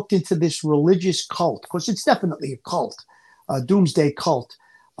got hooked into this religious cult, because it's definitely a cult, a doomsday cult,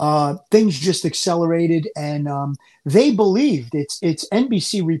 things just accelerated. And they believed, it's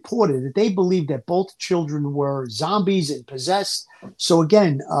NBC reported that they believed that both children were zombies and possessed. So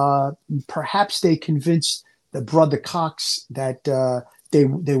again, perhaps they convinced the brother Cox that they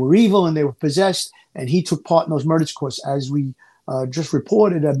were evil and they were possessed, and he took part in those murders. Of course, as we just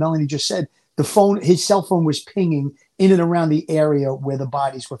reported, Melanie just said, his cell phone was pinging in and around the area where the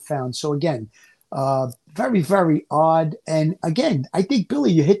bodies were found. So again, very, very odd. And again, I think,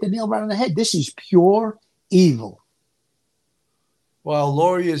 Billy, you hit the nail right on the head. This is pure evil. Well,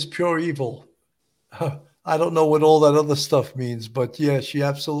 Lori is pure evil. I don't know what all that other stuff means, but yeah, she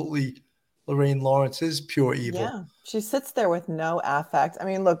absolutely, Lorraine Lawrence is pure evil. Yeah, she sits there with no affect. I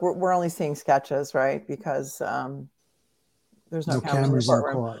mean, look, we're only seeing sketches, right? Because there's no cameras in the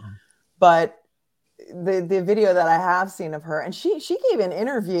courtroom. But the video that I have seen of her, and she gave an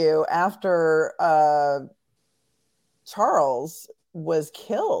interview after Charles was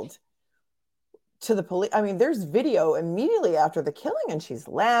killed to the police. I mean, there's video immediately after the killing, and she's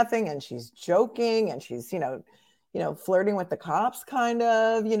laughing and she's joking and she's, flirting with the cops, kind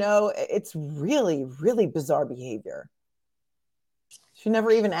of, it's really, really bizarre behavior. She never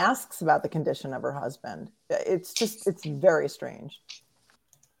even asks about the condition of her husband. It's very strange.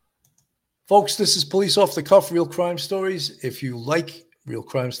 Folks, this is Police Off the Cuff, Real Crime Stories. If you like real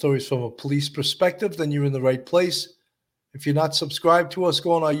crime stories from a police perspective, then you're in the right place. If you're not subscribed to us,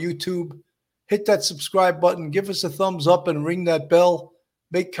 go on our YouTube, hit that subscribe button, give us a thumbs up and ring that bell.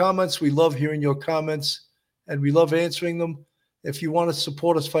 Make comments. We love hearing your comments and we love answering them. If you want to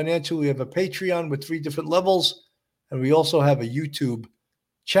support us financially, we have a Patreon with 3 different levels. And we also have a YouTube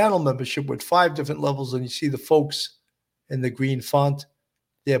channel membership with 5 different levels. And you see the folks in the green font.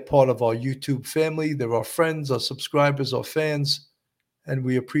 They're part of our YouTube family. They're our friends, our subscribers, our fans, and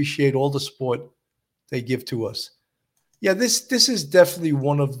we appreciate all the support they give to us. Yeah, this is definitely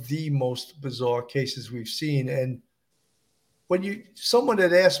one of the most bizarre cases we've seen. And when someone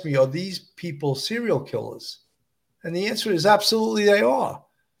had asked me, are these people serial killers? And the answer is absolutely they are.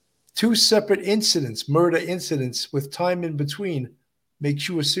 2 separate incidents, murder incidents with time in between, makes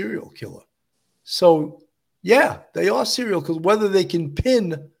you a serial killer. So yeah, they are serial killers. Whether they can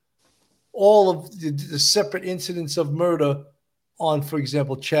pin all of the separate incidents of murder on, for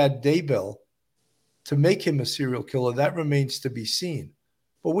example, Chad Daybell to make him a serial killer, that remains to be seen.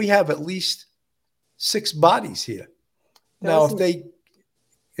 But we have at least 6 bodies here. Now,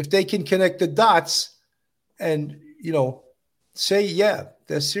 if they can connect the dots and, say, yeah,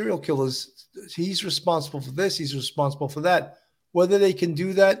 they're serial killers, he's responsible for this, he's responsible for that. Whether they can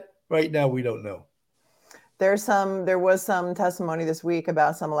do that right now, we don't know. There was some testimony this week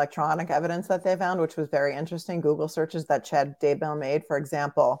about some electronic evidence that they found, which was very interesting. Google searches that Chad Daybell made, for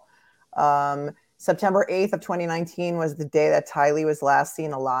example. September 8th of 2019 was the day that Tylee was last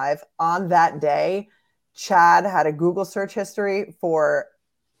seen alive. On that day, Chad had a Google search history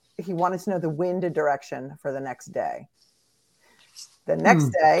he wanted to know the wind direction for the next day. The next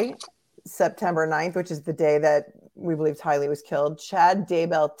day, September 9th, which is the day that we believe Tylee was killed, Chad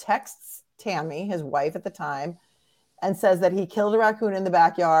Daybell texts Tammy, his wife at the time, and says that he killed a raccoon in the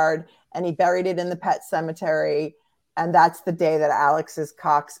backyard and he buried it in the pet cemetery. And that's the day that Alex's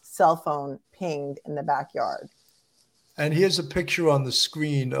Cox cell phone pinged in the backyard. And here's a picture on the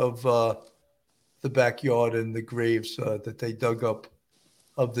screen of the backyard and the graves that they dug up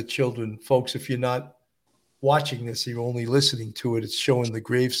of the children. Folks, if you're not watching this, you're only listening to it, it's showing the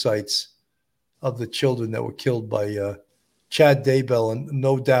grave sites of the children that were killed by Chad Daybell, and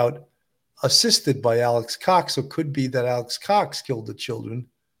no doubt assisted by Alex Cox. So it could be that Alex Cox killed the children.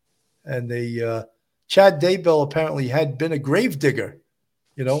 And Chad Daybell apparently had been a grave digger.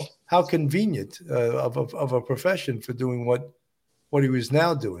 You know, how convenient of a profession for doing what he was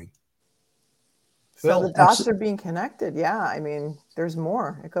now doing. So the dots are being connected. Yeah, I mean, there's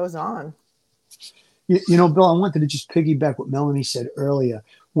more. It goes on. You know, Bill, I wanted to just piggyback what Melanie said earlier.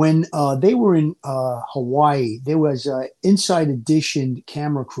 When they were in Hawaii, there was an Inside Edition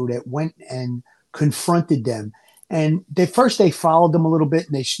camera crew that went and confronted them. And they followed them a little bit,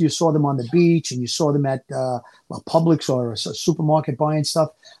 and you saw them on the beach, and you saw them at Publix or a supermarket buying stuff.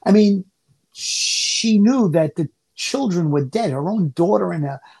 I mean, she knew that the children were dead. Her own daughter and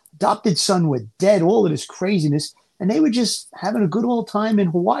her adopted son were dead, all of this craziness. And they were just having a good old time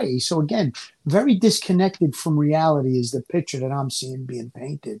in Hawaii. So again, very disconnected from reality is the picture that I'm seeing being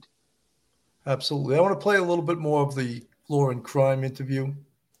painted. Absolutely. I want to play a little bit more of the Law and Crime interview.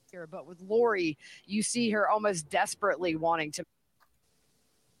 But with Lori, you see her almost desperately wanting to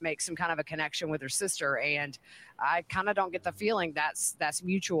make some kind of a connection with her sister. And I kind of don't get the feeling that's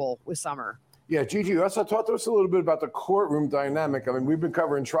mutual with Summer. Yeah, Gigi, also talk to us a little bit about the courtroom dynamic. I mean, we've been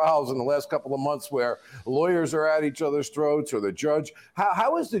covering trials in the last couple of months where lawyers are at each other's throats or the judge.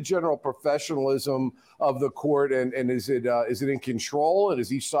 How is the general professionalism of the court, and is it in control, and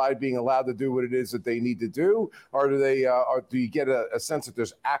is each side being allowed to do what it is that they need to do, or do you get a sense that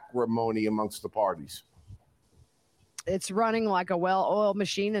there's acrimony amongst the parties? It's running like a well-oiled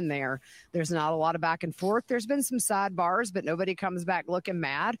machine in there. There's not a lot of back and forth. There's been some sidebars, but nobody comes back looking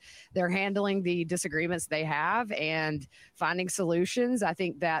mad. They're handling the disagreements they have and finding solutions. I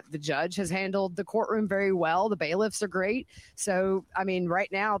think that the judge has handled the courtroom very well. The bailiffs are great. So, I mean,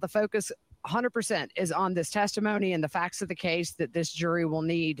 right now the focus 100% is on this testimony and the facts of the case that this jury will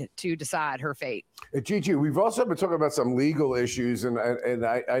need to decide her fate. Gigi, we've also been talking about some legal issues, and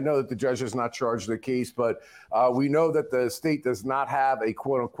I know that the judge has not charged the case, but we know that the state does not have a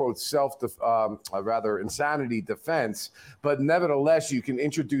quote-unquote insanity defense, but nevertheless, you can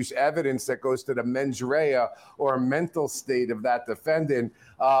introduce evidence that goes to the mens rea or mental state of that defendant.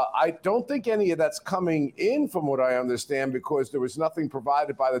 I don't think any of that's coming in from what I understand, because there was nothing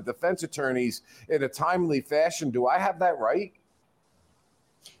provided by the defense attorneys in a timely fashion. Do I have that right?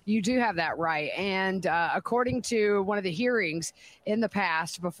 You do have that right. And according to one of the hearings in the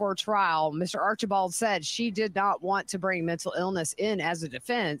past before trial, Mr. Archibald said she did not want to bring mental illness in as a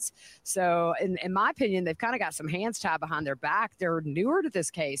defense. So in my opinion, they've kind of got some hands tied behind their back. They're newer to this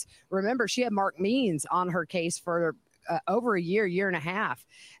case. Remember, she had Mark Means on her case for over a year and a half.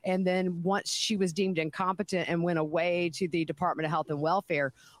 And then once she was deemed incompetent and went away to the Department of Health and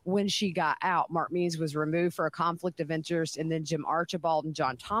Welfare, when she got out, Mark Means was removed for a conflict of interest, and then Jim Archibald and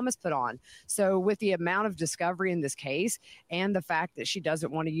John Thomas put on. So with the amount of discovery in this case and the fact that she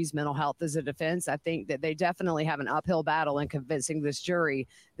doesn't want to use mental health as a defense, I think that they definitely have an uphill battle in convincing this jury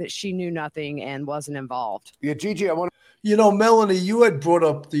that she knew nothing and wasn't involved. Yeah, Gigi, Melanie, you had brought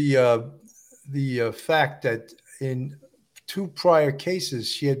up the fact that in 2 prior cases,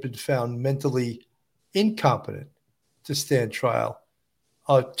 she had been found mentally incompetent to stand trial,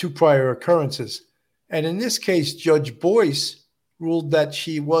 2 prior occurrences. And in this case, Judge Boyce ruled that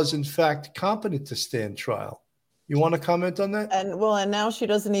she was, in fact, competent to stand trial. You want to comment on that? And now she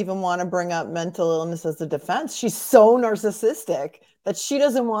doesn't even want to bring up mental illness as a defense. She's so narcissistic that she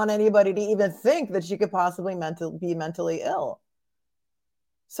doesn't want anybody to even think that she could possibly be mentally ill.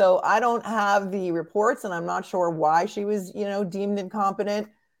 So I don't have the reports, and I'm not sure why she was, deemed incompetent.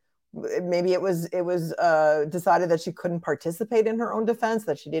 Maybe it was decided that she couldn't participate in her own defense,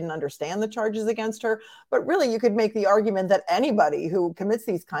 that she didn't understand the charges against her. But really, you could make the argument that anybody who commits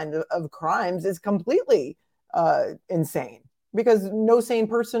these kind of crimes is completely insane, because no sane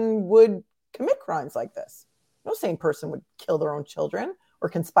person would commit crimes like this. No sane person would kill their own children or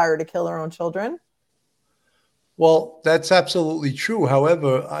conspire to kill their own children. Well, that's absolutely true.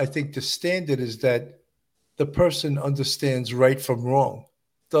 However, I think the standard is that the person understands right from wrong.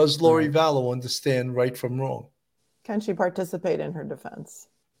 Does Lori Vallow understand right from wrong? Can she participate in her defense?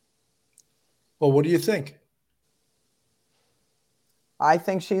 Well, what do you think? I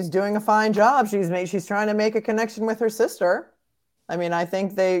think she's doing a fine job. She's trying to make a connection with her sister. I mean, I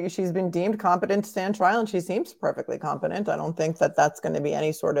think she's been deemed competent to stand trial, and she seems perfectly competent. I don't think that that's going to be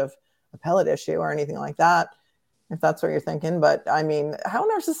any sort of appellate issue or anything like that, if that's what you're thinking. But I mean, how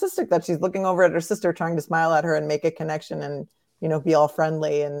narcissistic that she's looking over at her sister, trying to smile at her and make a connection and, you know, be all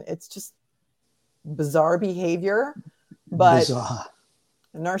friendly. And it's just bizarre behavior. But bizarre.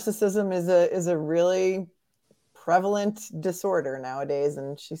 Narcissism is a really prevalent disorder nowadays,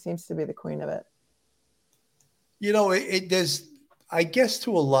 and she seems to be the queen of it. You know, there's, I guess,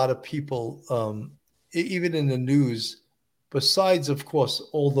 to a lot of people, even in the news, besides, of course,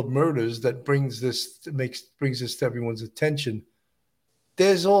 all the murders that brings this to everyone's attention,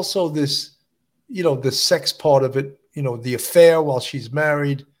 there's also this, you know, the sex part of it, you know, the affair while she's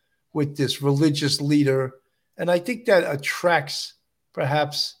married with this religious leader. And I think that attracts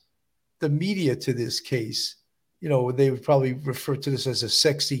perhaps the media to this case. You know, they would probably refer to this as a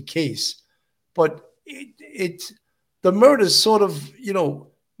sexy case, but the murders sort of, you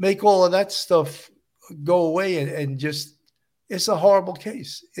know, make all of that stuff go away and just, it's a horrible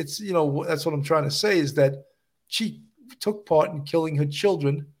case. It's, you know, that's what I'm trying to say, is that she took part in killing her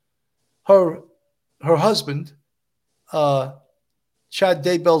children, her husband, Chad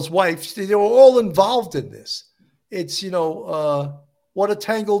Daybell's wife. They were all involved in this. It's, you know, what a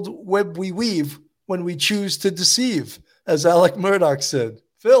tangled web we weave when we choose to deceive, as Alec Murdoch said.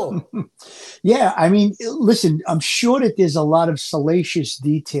 Phil. Yeah, I mean, listen, I'm sure that there's a lot of salacious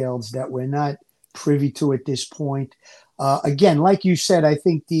details that we're not privy to at this point. Again, like you said, I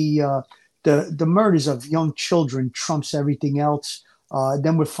think the murders of young children trumps everything else.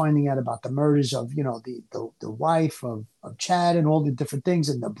 Then we're finding out about the murders of, you know, the wife of Chad and all the different things,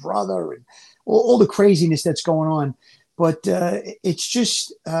 and the brother, and all the craziness that's going on. But it's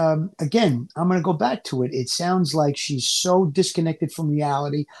just, again, I'm going to go back to it. It sounds like she's so disconnected from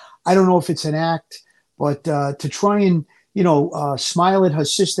reality. I don't know if it's an act, but to try and, you know, smile at her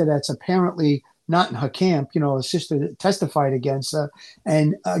sister that's apparently not in her camp, you know, a sister that testified against her.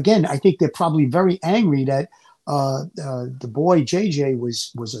 And again, I think they're probably very angry that the boy, JJ,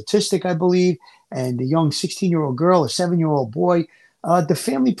 was autistic, I believe, and the young 16-year-old girl, a 7-year-old boy. The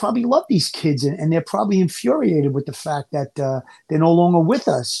family probably love these kids, and they're probably infuriated with the fact that they're no longer with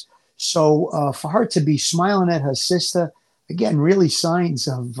us. So for her to be smiling at her sister, again, really signs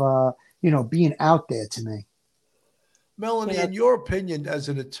of, you know, being out there to me. Melanie, in your opinion as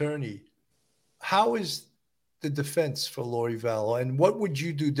an attorney, how is the defense for Lori Vallow, and what would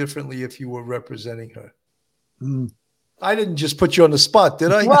you do differently if you were representing her? I didn't just put you on the spot,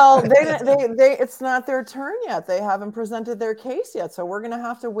 did I? Well, it's not their turn yet. They haven't presented their case yet, so we're going to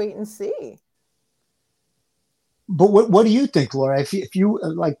have to wait and see. But what do you think, Laura? If you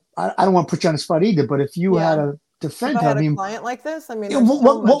like, I don't want to put you on the spot either, but if you had a defend if I her, had I mean, a client like this, I mean,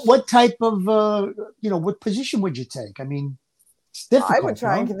 what type of you know, what position would you take? I mean, it's difficult. I would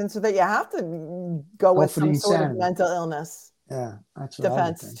try and convince her that you have to go with some sort of mental illness. Yeah, that's what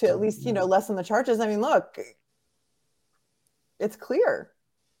defense to at least, you know, lessen the charges. I mean, look, it's clear.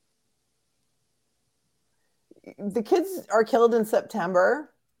 The kids are killed in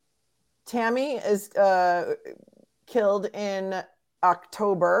September. Tammy is killed in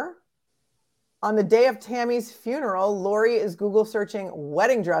October. On the day of Tammy's funeral, Lori is Google searching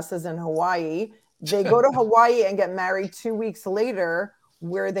wedding dresses in Hawaii. They go to Hawaii and get married 2 weeks later,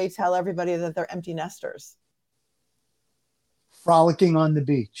 where they tell everybody that they're empty nesters. Frolicking on the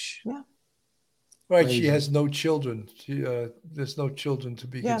beach. Yeah. Right. Crazy. She has no children. There's no children to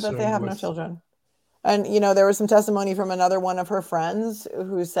be concerned with. Yeah, that they have no children. And, you know, there was some testimony from another one of her friends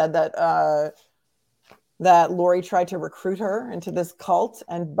who said that that Lori tried to recruit her into this cult,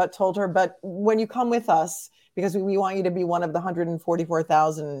 but told her, but when you come with us, because we want you to be one of the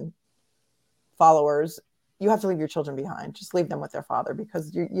 144,000 followers, you have to leave your children behind. Just leave them with their father,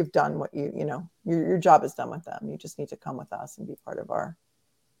 because you've done what you know, your job is done with them. You just need to come with us and be part of our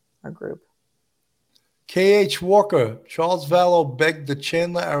group. K.H. Walker, Charles Vallow begged the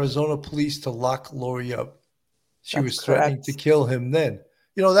Chandler, Arizona police to lock Lori up. She was threatening to kill him then.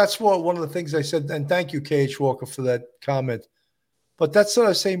 You know, that's one of the things I said, and thank you, K.H. Walker, for that comment. But that's what I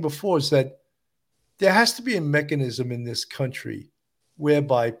was saying before, is that there has to be a mechanism in this country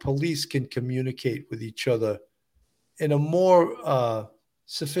whereby police can communicate with each other in a more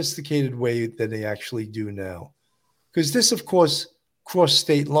sophisticated way than they actually do now. Because this, of course, crossed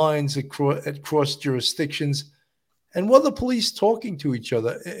state lines, across jurisdictions, and were the police talking to each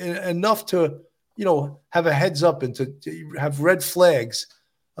other enough to, have a heads up and to have red flags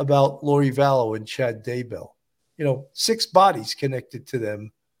about Lori Vallow and Chad Daybell? 6 bodies connected to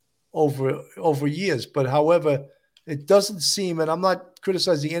them over years. But however, it doesn't seem, and I'm not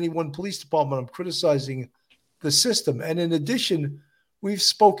criticizing any one police department, I'm criticizing the system. And in addition, we've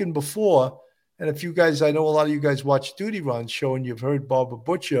spoken before, and if you guys, I know a lot of you guys watch Duty Ron's show, and you've heard Barbara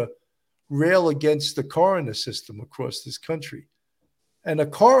Butcher rail against the coroner system across this country. And a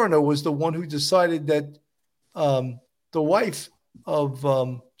coroner was the one who decided that the wife of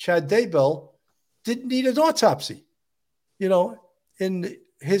Chad Daybell didn't need an autopsy. In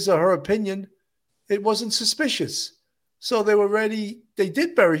his or her opinion, it wasn't suspicious. So they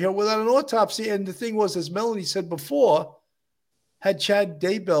did bury her without an autopsy. And the thing was, as Melanie said before, had Chad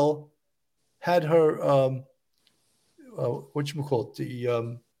Daybell had her,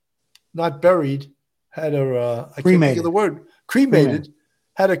 not buried, had her, I can't think of the word, cremated,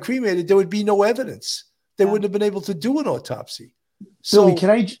 had her cremated, there would be no evidence. They wouldn't have been able to do an autopsy. Billy, can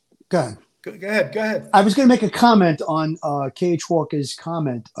I go ahead? Go ahead. I was going to make a comment on K.H. Walker's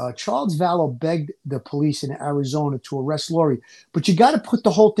comment. Charles Vallow begged the police in Arizona to arrest Lori, but you got to put the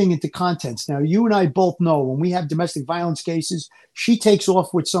whole thing into context. Now, you and I both know when we have domestic violence cases, she takes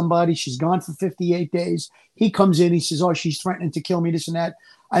off with somebody. She's gone for 58 days. He comes in. He says, oh, she's threatening to kill me, this and that.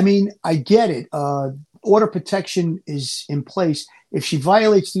 I mean, I get it. Order protection is in place. If she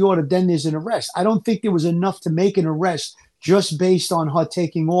violates the order, then there's an arrest. I don't think there was enough to make an arrest just based on her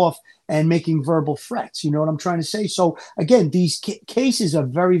taking off and making verbal threats. You know what I'm trying to say? So again, these cases are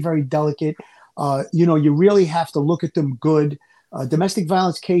very, very delicate. You really have to look at them good. Domestic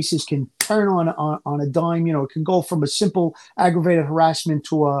violence cases can turn on a dime. It can go from a simple aggravated harassment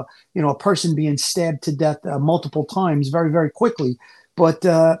to a person being stabbed to death multiple times very, very quickly. But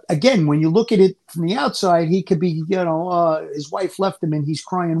again, when you look at it from the outside, he could be, his wife left him and he's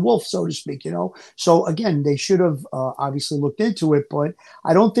crying wolf, so to speak, So again, they should have obviously looked into it, but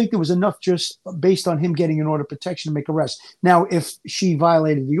I don't think there was enough just based on him getting an order of protection to make arrest. Now, if she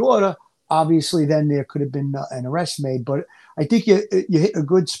violated the order, obviously then there could have been an arrest made. But I think you hit a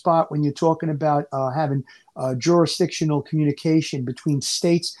good spot when you're talking about having jurisdictional communication between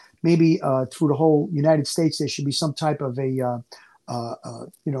states. Maybe through the whole United States, there should be some type of a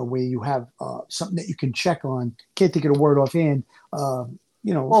where you have something that you can check on. Can't think of the word offhand.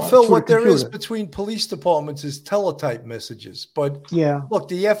 Well, Phil, what there is between police departments is teletype messages. But look,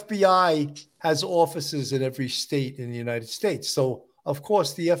 the FBI has offices in every state in the United States. So, of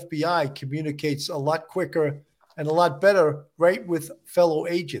course, the FBI communicates a lot quicker and a lot better, right, with fellow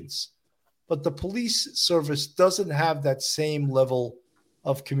agents. But the police service doesn't have that same level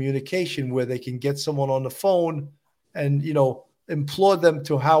of communication where they can get someone on the phone and, implore them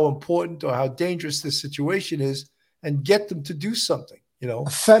to how important or how dangerous this situation is and get them to do something, A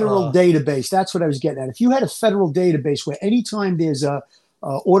federal database. That's what I was getting at. If you had a federal database where anytime there's a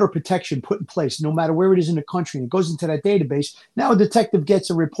order protection put in place, no matter where it is in the country, and it goes into that database, now a detective gets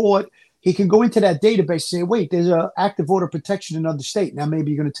a report. He can go into that database and say, wait, there's an active order protection in another state. Now, maybe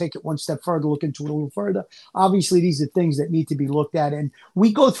you're going to take it one step further, look into it a little further. Obviously, these are things that need to be looked at. And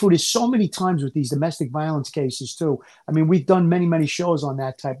we go through this so many times with these domestic violence cases, too. I mean, we've done many, many shows on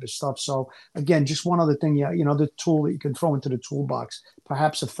that type of stuff. So, again, just one other thing, the tool that you can throw into the toolbox,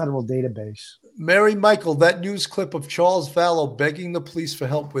 perhaps a federal database. Mary Michael, that news clip of Charles Vallow begging the police for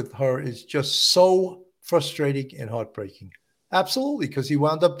help with her is just so frustrating and heartbreaking. Absolutely, because he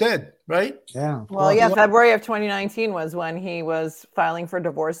wound up dead, right? Yeah. Well, yeah, February of 2019 was when he was filing for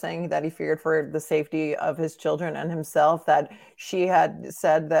divorce, saying that he feared for the safety of his children and himself, that she had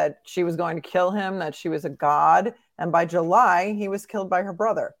said that she was going to kill him, that she was a god. And by July, he was killed by her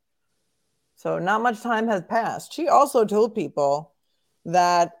brother. So not much time has passed. She also told people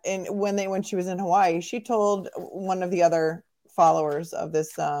that when she was in Hawaii, she told one of the other followers of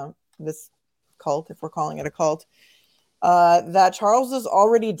this cult, if we're calling it a cult, that Charles was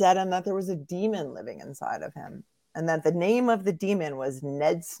already dead and that there was a demon living inside of him and that the name of the demon was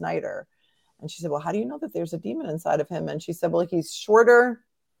Ned Snyder. And she said, well, how do you know that there's a demon inside of him? And she said, well, he's shorter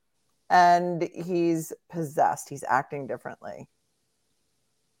and he's possessed. He's acting differently.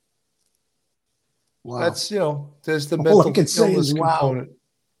 Wow. That's, there's the mental illness component.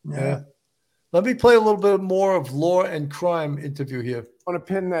 Wow. Yeah. Let me play a little bit more of Law and Crime interview here. I want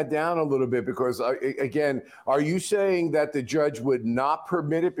to pin that down a little bit because, again, are you saying that the judge would not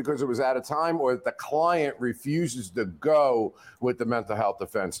permit it because it was out of time, or that the client refuses to go with the mental health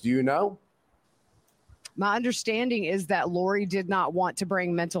defense? Do you know? My understanding is that Lori did not want to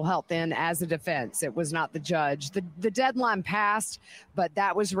bring mental health in as a defense. It was not the judge. The deadline passed, but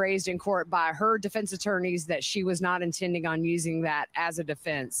that was raised in court by her defense attorneys that she was not intending on using that as a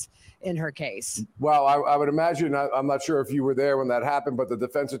defense in her case. Well, I would imagine, I'm not sure if you were there when that happened, but the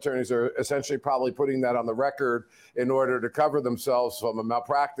defense attorneys are essentially probably putting that on the record in order to cover themselves from a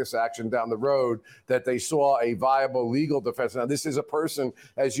malpractice action down the road, that they saw a viable legal defense. Now, this is a person,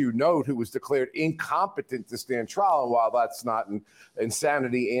 as you note, who was declared incompetent to stand trial. And while that's not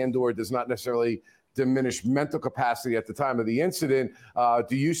insanity and or does not necessarily diminish mental capacity at the time of the incident,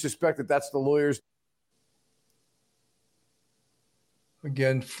 do you suspect that that's the lawyer's?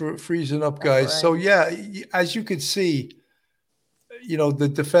 Again, freezing up, guys. Right. So, yeah, as you could see, you know, the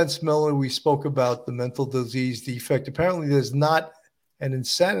defense Miller, we spoke about the mental disease defect. Apparently, there's not an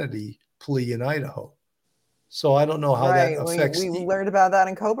insanity plea in Idaho. So I don't know how that affects. We learned about that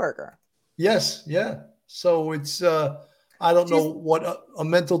in Koberger. Yes, yeah. So it's, I don't know what a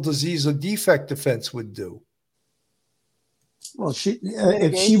mental disease or defect defense would do. Well,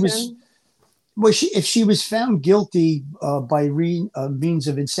 if she was found guilty by means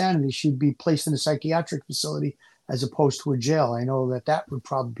of insanity, she'd be placed in a psychiatric facility as opposed to a jail. I know that would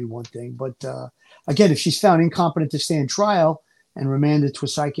probably be one thing. But again, if she's found incompetent to stand trial and remanded to a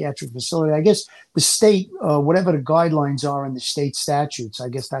psychiatric facility, I guess the state, whatever the guidelines are in the state statutes, I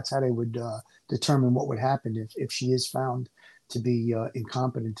guess that's how they would determine what would happen if she is found to be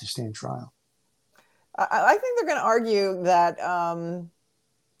incompetent to stand trial. I think they're going to argue that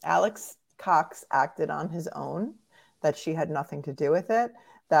Alex Cox acted on his own, that she had nothing to do with it,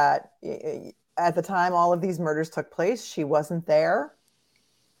 that at the time all of these murders took place, she wasn't there.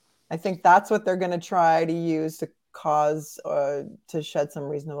 I think that's what they're going to try to use to cause to shed some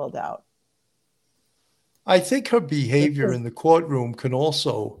reasonable doubt. I think her behavior in the courtroom can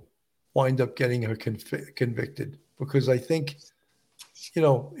also wind up getting her convicted, because I think, you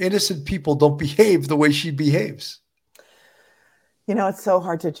know, innocent people don't behave the way she behaves. You know, it's so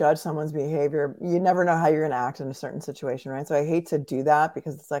hard to judge someone's behavior. You never know how you're going to act in a certain situation, right? So I hate to do that,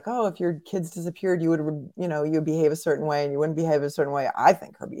 because it's like, oh, if your kids disappeared, you would behave a certain way and you wouldn't behave a certain way. I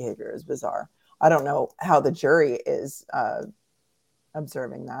think her behavior is bizarre. I don't know how the jury is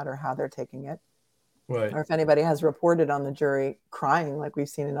observing that or how they're taking it. Right. Or if anybody has reported on the jury crying like we've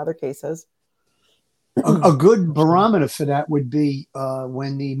seen in other cases. A good barometer for that would be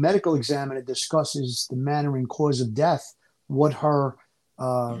when the medical examiner discusses the manner and cause of death, what her,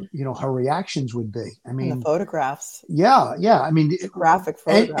 her reactions would be. I mean, and the photographs. Yeah. I mean, graphic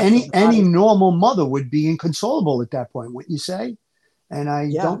photographs. Any normal mother would be inconsolable at that point, wouldn't you say? And I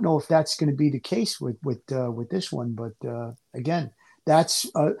don't know if that's going to be the case with this one, but again, that's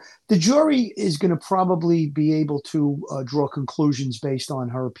the jury is going to probably be able to draw conclusions based on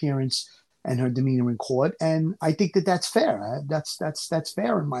her appearance and her demeanor in court, and I think that's fair. That's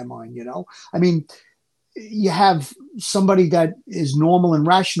fair in my mind. You know, I mean, you have somebody that is normal and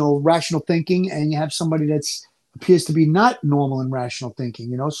rational thinking, and you have somebody that's appears to be not normal and rational thinking.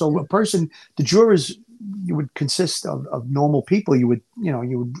 You know, so a person, the jurors, you would consist of normal people. You would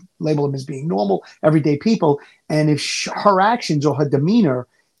label them as being normal, everyday people. And if her actions or her demeanor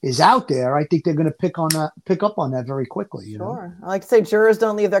is out there, I think they're going to pick up on that very quickly. You know? I like to say jurors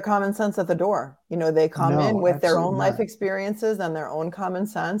don't leave their common sense at the door. You know, they come in with their own life experiences and their own common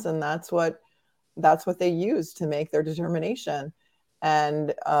sense, and that's what they use to make their determination.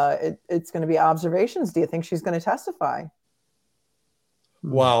 And it's going to be observations. Do you think she's going to testify?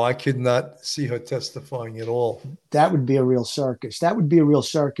 Wow, I could not see her testifying at all. That would be a real circus.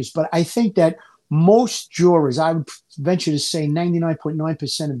 But I think that most jurors, I would venture to say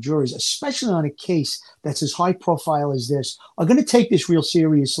 99.9% of jurors, especially on a case that's as high profile as this, are going to take this real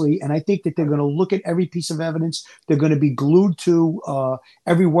seriously. And I think that they're going to look at every piece of evidence. They're going to be glued to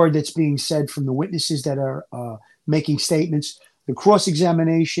every word that's being said from the witnesses that are making statements, the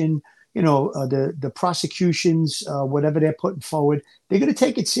cross-examination, the prosecutions, whatever they're putting forward. They're going to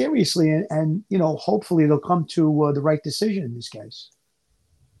take it seriously, and hopefully they'll come to the right decision in this case.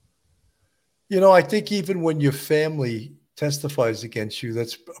 I think even when your family testifies against you,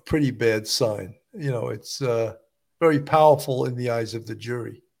 that's a pretty bad sign. It's very powerful in the eyes of the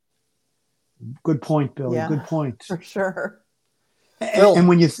jury. Good point, Billy. Yeah, good point. For sure. And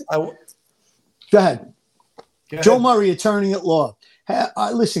when you go ahead. Joe Murray, attorney at law.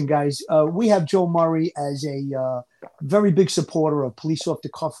 Listen, guys, we have Joe Murray as a very big supporter of Police Off the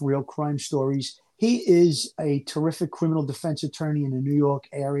Cuff Real Crime Stories. He is a terrific criminal defense attorney in the New York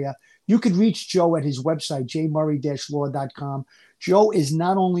area. You could reach Joe at his website, jmurray-law.com. Joe is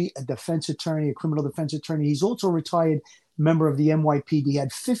not only a defense attorney, a criminal defense attorney, he's also a retired member of the NYPD,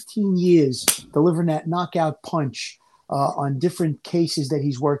 had 15 years delivering that knockout punch on different cases that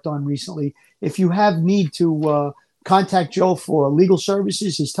he's worked on recently. If you have need to contact Joe for legal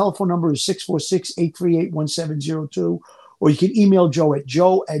services, his telephone number is 646-838-1702, or you can email Joe at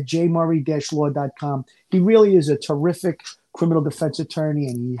joe@jmurray-law.com. He really is a terrific criminal defense attorney,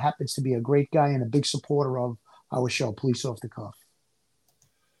 and he happens to be a great guy and a big supporter of our show, Police Off the Cuff.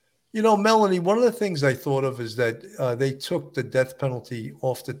 You know, Melanie, one of the things I thought of is that they took the death penalty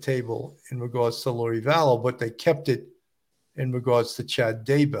off the table in regards to Lori Vallow, but they kept it in regards to Chad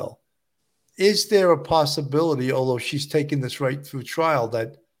Daybell. Is there a possibility, although she's taken this right through trial,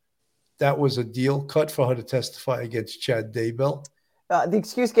 that that was a deal cut for her to testify against Chad Daybell? The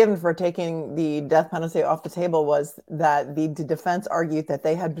excuse given for taking the death penalty off the table was that the defense argued that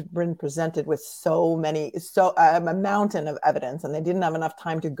they had been presented with a mountain of evidence, and they didn't have enough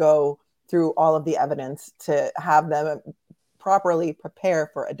time to go through all of the evidence to have them properly prepare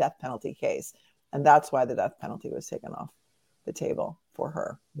for a death penalty case. And that's why the death penalty was taken off the table for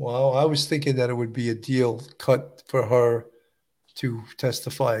her. Well, I was thinking that it would be a deal cut for her to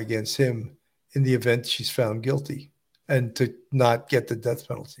testify against him in the event she's found guilty and to not get the death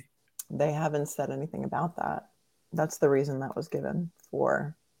penalty. They haven't said anything about that. That's the reason that was given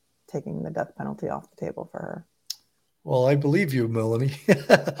for taking the death penalty off the table for her. Well, I believe you, Melanie.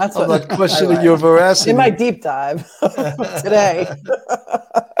 That's I'm not questioning your veracity. In my deep dive today.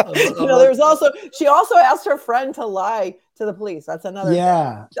 There was also, she also asked her friend to lie to the police. That's another thing.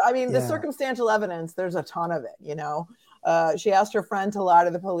 I mean, the circumstantial evidence, there's a ton of it, you know. She asked her friend to lie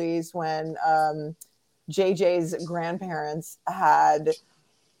to the police when JJ's grandparents had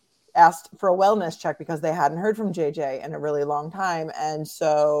asked for a wellness check because they hadn't heard from JJ in a really long time. And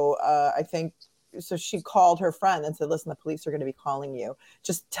so so she called her friend and said, listen, the police are going to be calling you.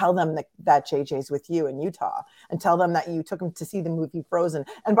 Just tell them that JJ's with you in Utah, and tell them that you took him to see the movie Frozen.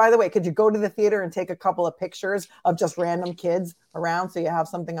 And by the way, could you go to the theater and take a couple of pictures of just random kids around so you have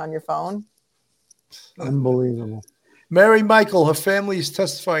something on your phone? Unbelievable. Mary Michael, her family is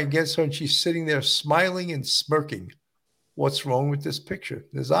testifying against her, and she's sitting there smiling and smirking. What's wrong with this picture?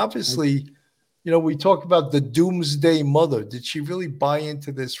 There's obviously, you know, we talk about the doomsday mother. Did she really buy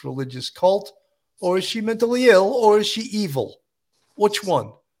into this religious cult? Or is she mentally ill, or is she evil? Which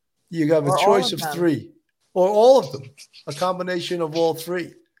one? You have a choice of three, or all of them, a combination of all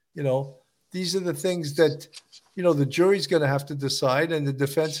three. You know, these are the things that, you know, the jury's going to have to decide. And the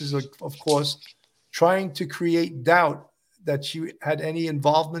defense is, of course, trying to create doubt that she had any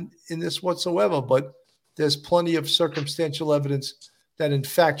involvement in this whatsoever. But there's plenty of circumstantial evidence that, in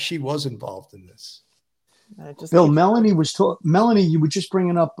fact, she was involved in this. Bill, Melanie Melanie, you were just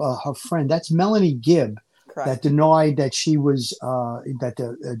bringing up her friend. That's Melanie Gibb. Correct. That denied that she was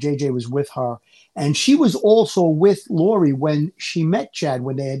JJ was with her, and she was also with Lori when she met Chad,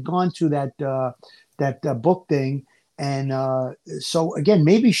 when they had gone to that book thing. And so again,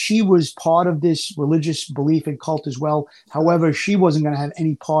 maybe she was part of this religious belief and cult as well. However, she wasn't going to have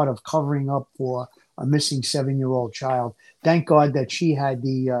any part of covering up for a missing 7-year-old child. Thank God that she had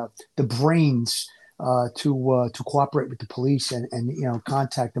the brains to cooperate with the police and you know,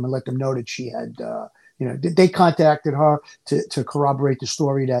 contact them and let them know that she had you know, they contacted her to corroborate the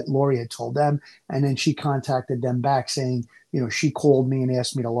story that Lori had told them, and then she contacted them back saying, you know, she called me and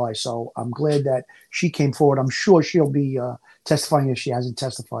asked me to lie. So I'm glad that she came forward. I'm sure she'll be testifying if she hasn't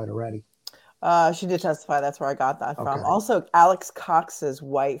testified already. She did testify. That's where I got that from. Also, Alex Cox's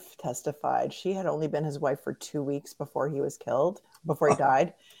wife testified. She had only been his wife for 2 weeks before he was killed, before he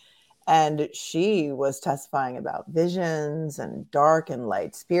died. And she was testifying about visions and dark and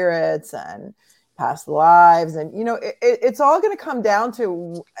light spirits and past lives. And, you know, it's all going to come down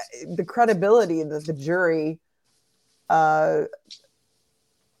to the credibility that the jury,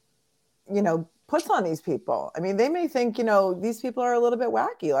 you know, puts on these people. I mean, they may think, you know, these people are a little bit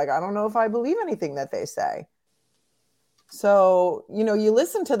wacky. Like, I don't know if I believe anything that they say. So, you know, you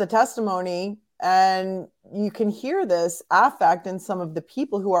listen to the testimony and you can hear this affect in some of the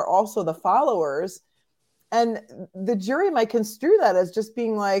people who are also the followers. And the jury might construe that as just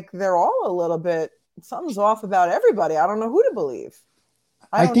being like, they're all a little bit, something's off about everybody. I don't know who to believe.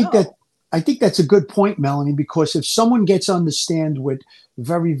 I think that's a good point, Melanie, because if someone gets on the stand with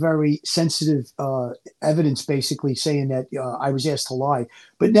very, very sensitive evidence, basically saying that I was asked to lie,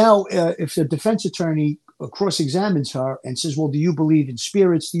 but now if the defense attorney cross-examines her and says, well, do you believe in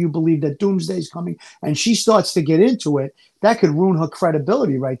spirits? Do you believe that doomsday is coming? And she starts to get into it, that could ruin her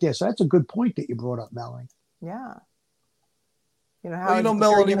credibility right there. So that's a good point that you brought up, Melanie. Yeah. You know, how is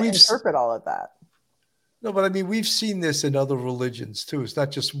Melanie, we interpret all of that? No, but I mean, we've seen this in other religions too. It's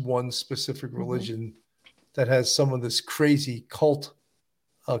not just one specific religion that has some of this crazy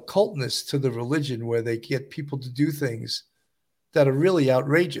cultness to the religion, where they get people to do things that are really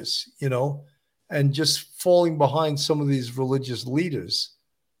outrageous, and just falling behind some of these religious leaders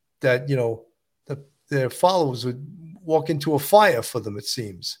that, their followers would walk into a fire for them, it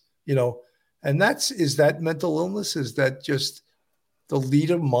seems, and is that mental illness? Is that just the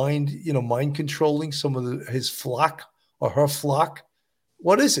leader mind controlling some of his flock or her flock?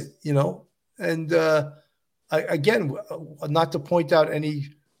 What is it, And again, not to point out any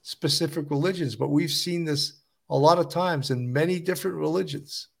specific religions, but we've seen this a lot of times in many different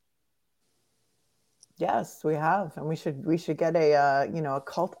religions. Yes, we have, and we should get a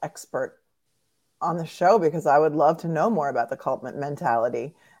cult expert on the show, because I would love to know more about the cult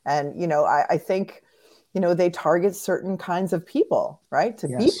mentality. And I think they target certain kinds of people, right? To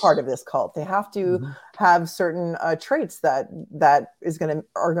be part of this cult, they have to have certain traits that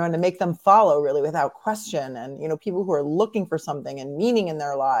are going to make them follow really without question. And people who are looking for something and meaning in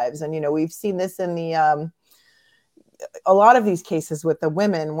their lives. And we've seen this in a lot of these cases with the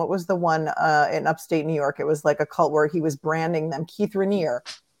women. What was the one in upstate New York? It was like a cult where he was branding them Keith Raniere,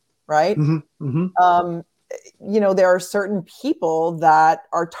 right? There are certain people that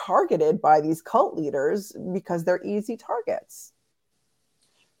are targeted by these cult leaders because they're easy targets.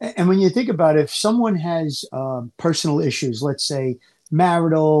 And when you think about it, if someone has personal issues, let's say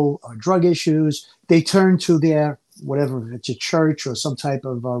marital or drug issues, they turn to their, whatever, if it's a church or some type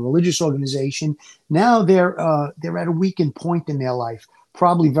of religious organization. Now they're at a weakened point in their life,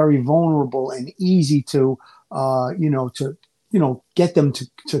 probably very vulnerable and easy to get them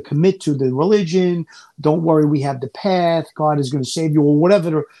to commit to the religion. Don't worry, we have the path. God is going to save you, or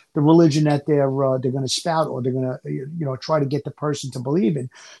whatever the religion that they're going to spout, or they're going to try to get the person to believe in.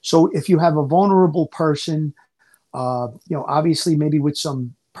 So if you have a vulnerable person, obviously maybe with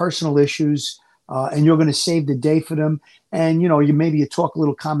some personal issues, and you're going to save the day for them, and you talk a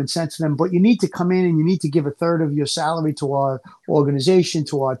little common sense to them, but you need to come in and you need to give a third of your salary to our organization,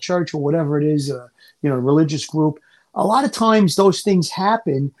 to our church, or whatever it is, religious group. A lot of times those things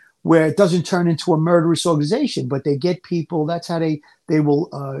happen where it doesn't turn into a murderous organization, but they get people. That's how they will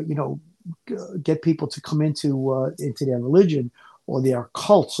get people to come into their religion or their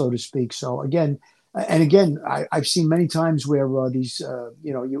cult, so to speak. So again, I've seen many times where these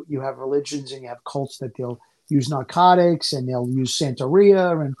you have religions and you have cults that they'll use narcotics and they'll use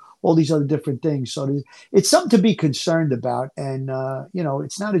Santeria and all these other different things. So it's something to be concerned about, and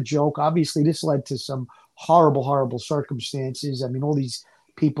it's not a joke. Obviously, this led to some horrible circumstances. I mean, all these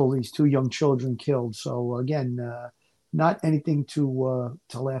people, these 2 young children killed. So again, not anything to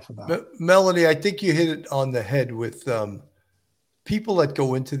laugh about. Melanie, I think you hit it on the head with people that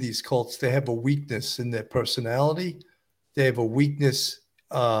go into these cults. They have a weakness in their personality. They have a weakness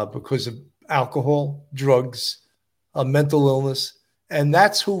because of alcohol, drugs, mental illness, and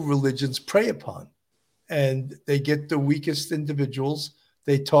that's who religions prey upon. And they get the weakest individuals.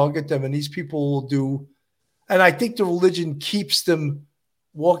 They target them, and these people will do. And I think the religion keeps them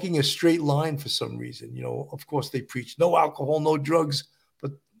walking a straight line for some reason. Of course, they preach no alcohol, no drugs,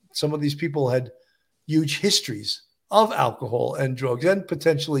 but some of these people had huge histories of alcohol and drugs and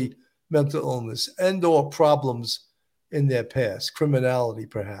potentially mental illness and or problems in their past, criminality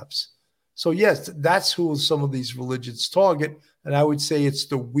perhaps. So yes, that's who some of these religions target. And I would say it's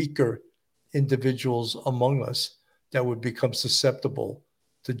the weaker individuals among us that would become susceptible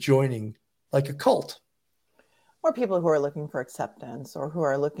to joining like a cult. Or people who are looking for acceptance, or who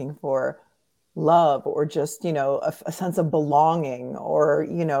are looking for love, or just, a sense of belonging, or,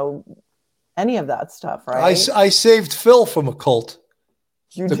 any of that stuff, right? I saved Phil from a cult.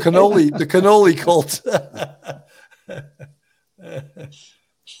 The cannoli cult.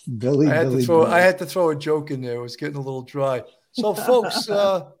 I had to throw a joke in there. It was getting a little dry. So folks,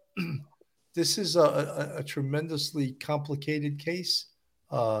 this is a tremendously complicated case.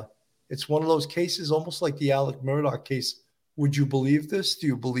 It's one of those cases, almost like the Alec Murdaugh case. Would you believe this? Do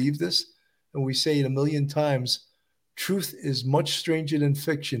you believe this? And we say it a million times. Truth is much stranger than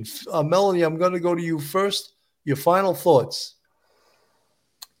fiction. Melanie, I'm going to go to you first. Your final thoughts.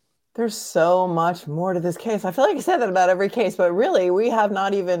 There's so much more to this case. I feel like I said that about every case, but really, we have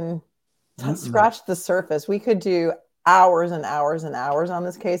not even scratched the surface. We could do hours and hours and hours on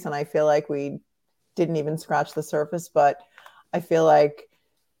this case, and I feel like we didn't even scratch the surface. But I feel like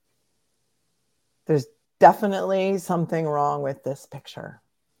there's definitely something wrong with this picture.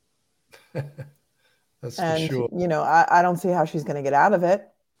 That's for sure. I don't see how she's going to get out of it.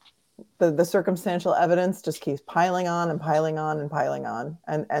 The circumstantial evidence just keeps piling on and piling on and piling on.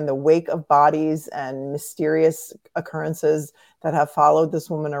 And the wake of bodies and mysterious occurrences that have followed this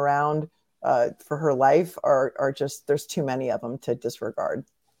woman around for her life are just, there's too many of them to disregard.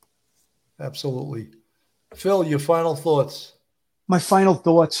 Absolutely. Phil, your final thoughts. My final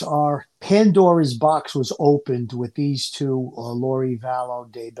thoughts are Pandora's box was opened with these two, Lori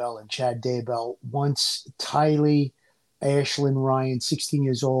Vallow Daybell and Chad Daybell. Once Tylee, Ashlyn Ryan, 16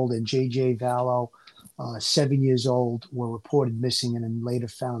 years old, and JJ Vallow, 7 years old, were reported missing and then later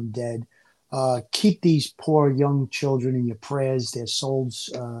found dead. Keep these poor young children in your prayers, their souls.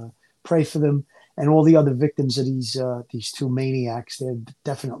 Pray for them and all the other victims of these two maniacs. They're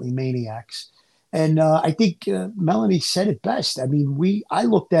definitely maniacs. And I think Melanie said it best. I mean, I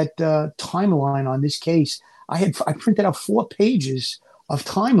looked at the timeline on this case. I printed out 4 pages of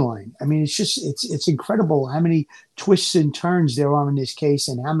timeline. I mean, it's incredible how many twists and turns there are in this case,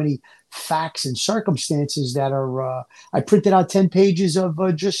 and how many facts and circumstances that are. I printed out 10 pages of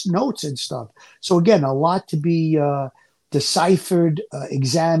just notes and stuff. So again, a lot to be deciphered,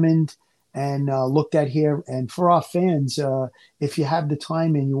 examined, and looked at here. And for our fans, if you have the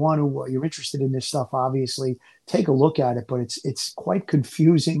time and you're interested in this stuff, obviously take a look at it. But it's quite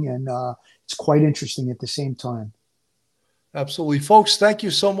confusing and it's quite interesting at the same time. Absolutely, folks. Thank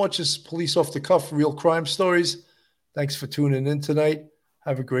you so much. This is Police Off the Cuff, Real Crime Stories. Thanks for tuning in tonight.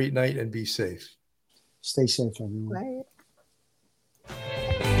 Have a great night and be safe. Stay safe, everyone. Right.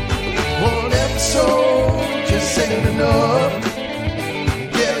 One episode just ain't enough.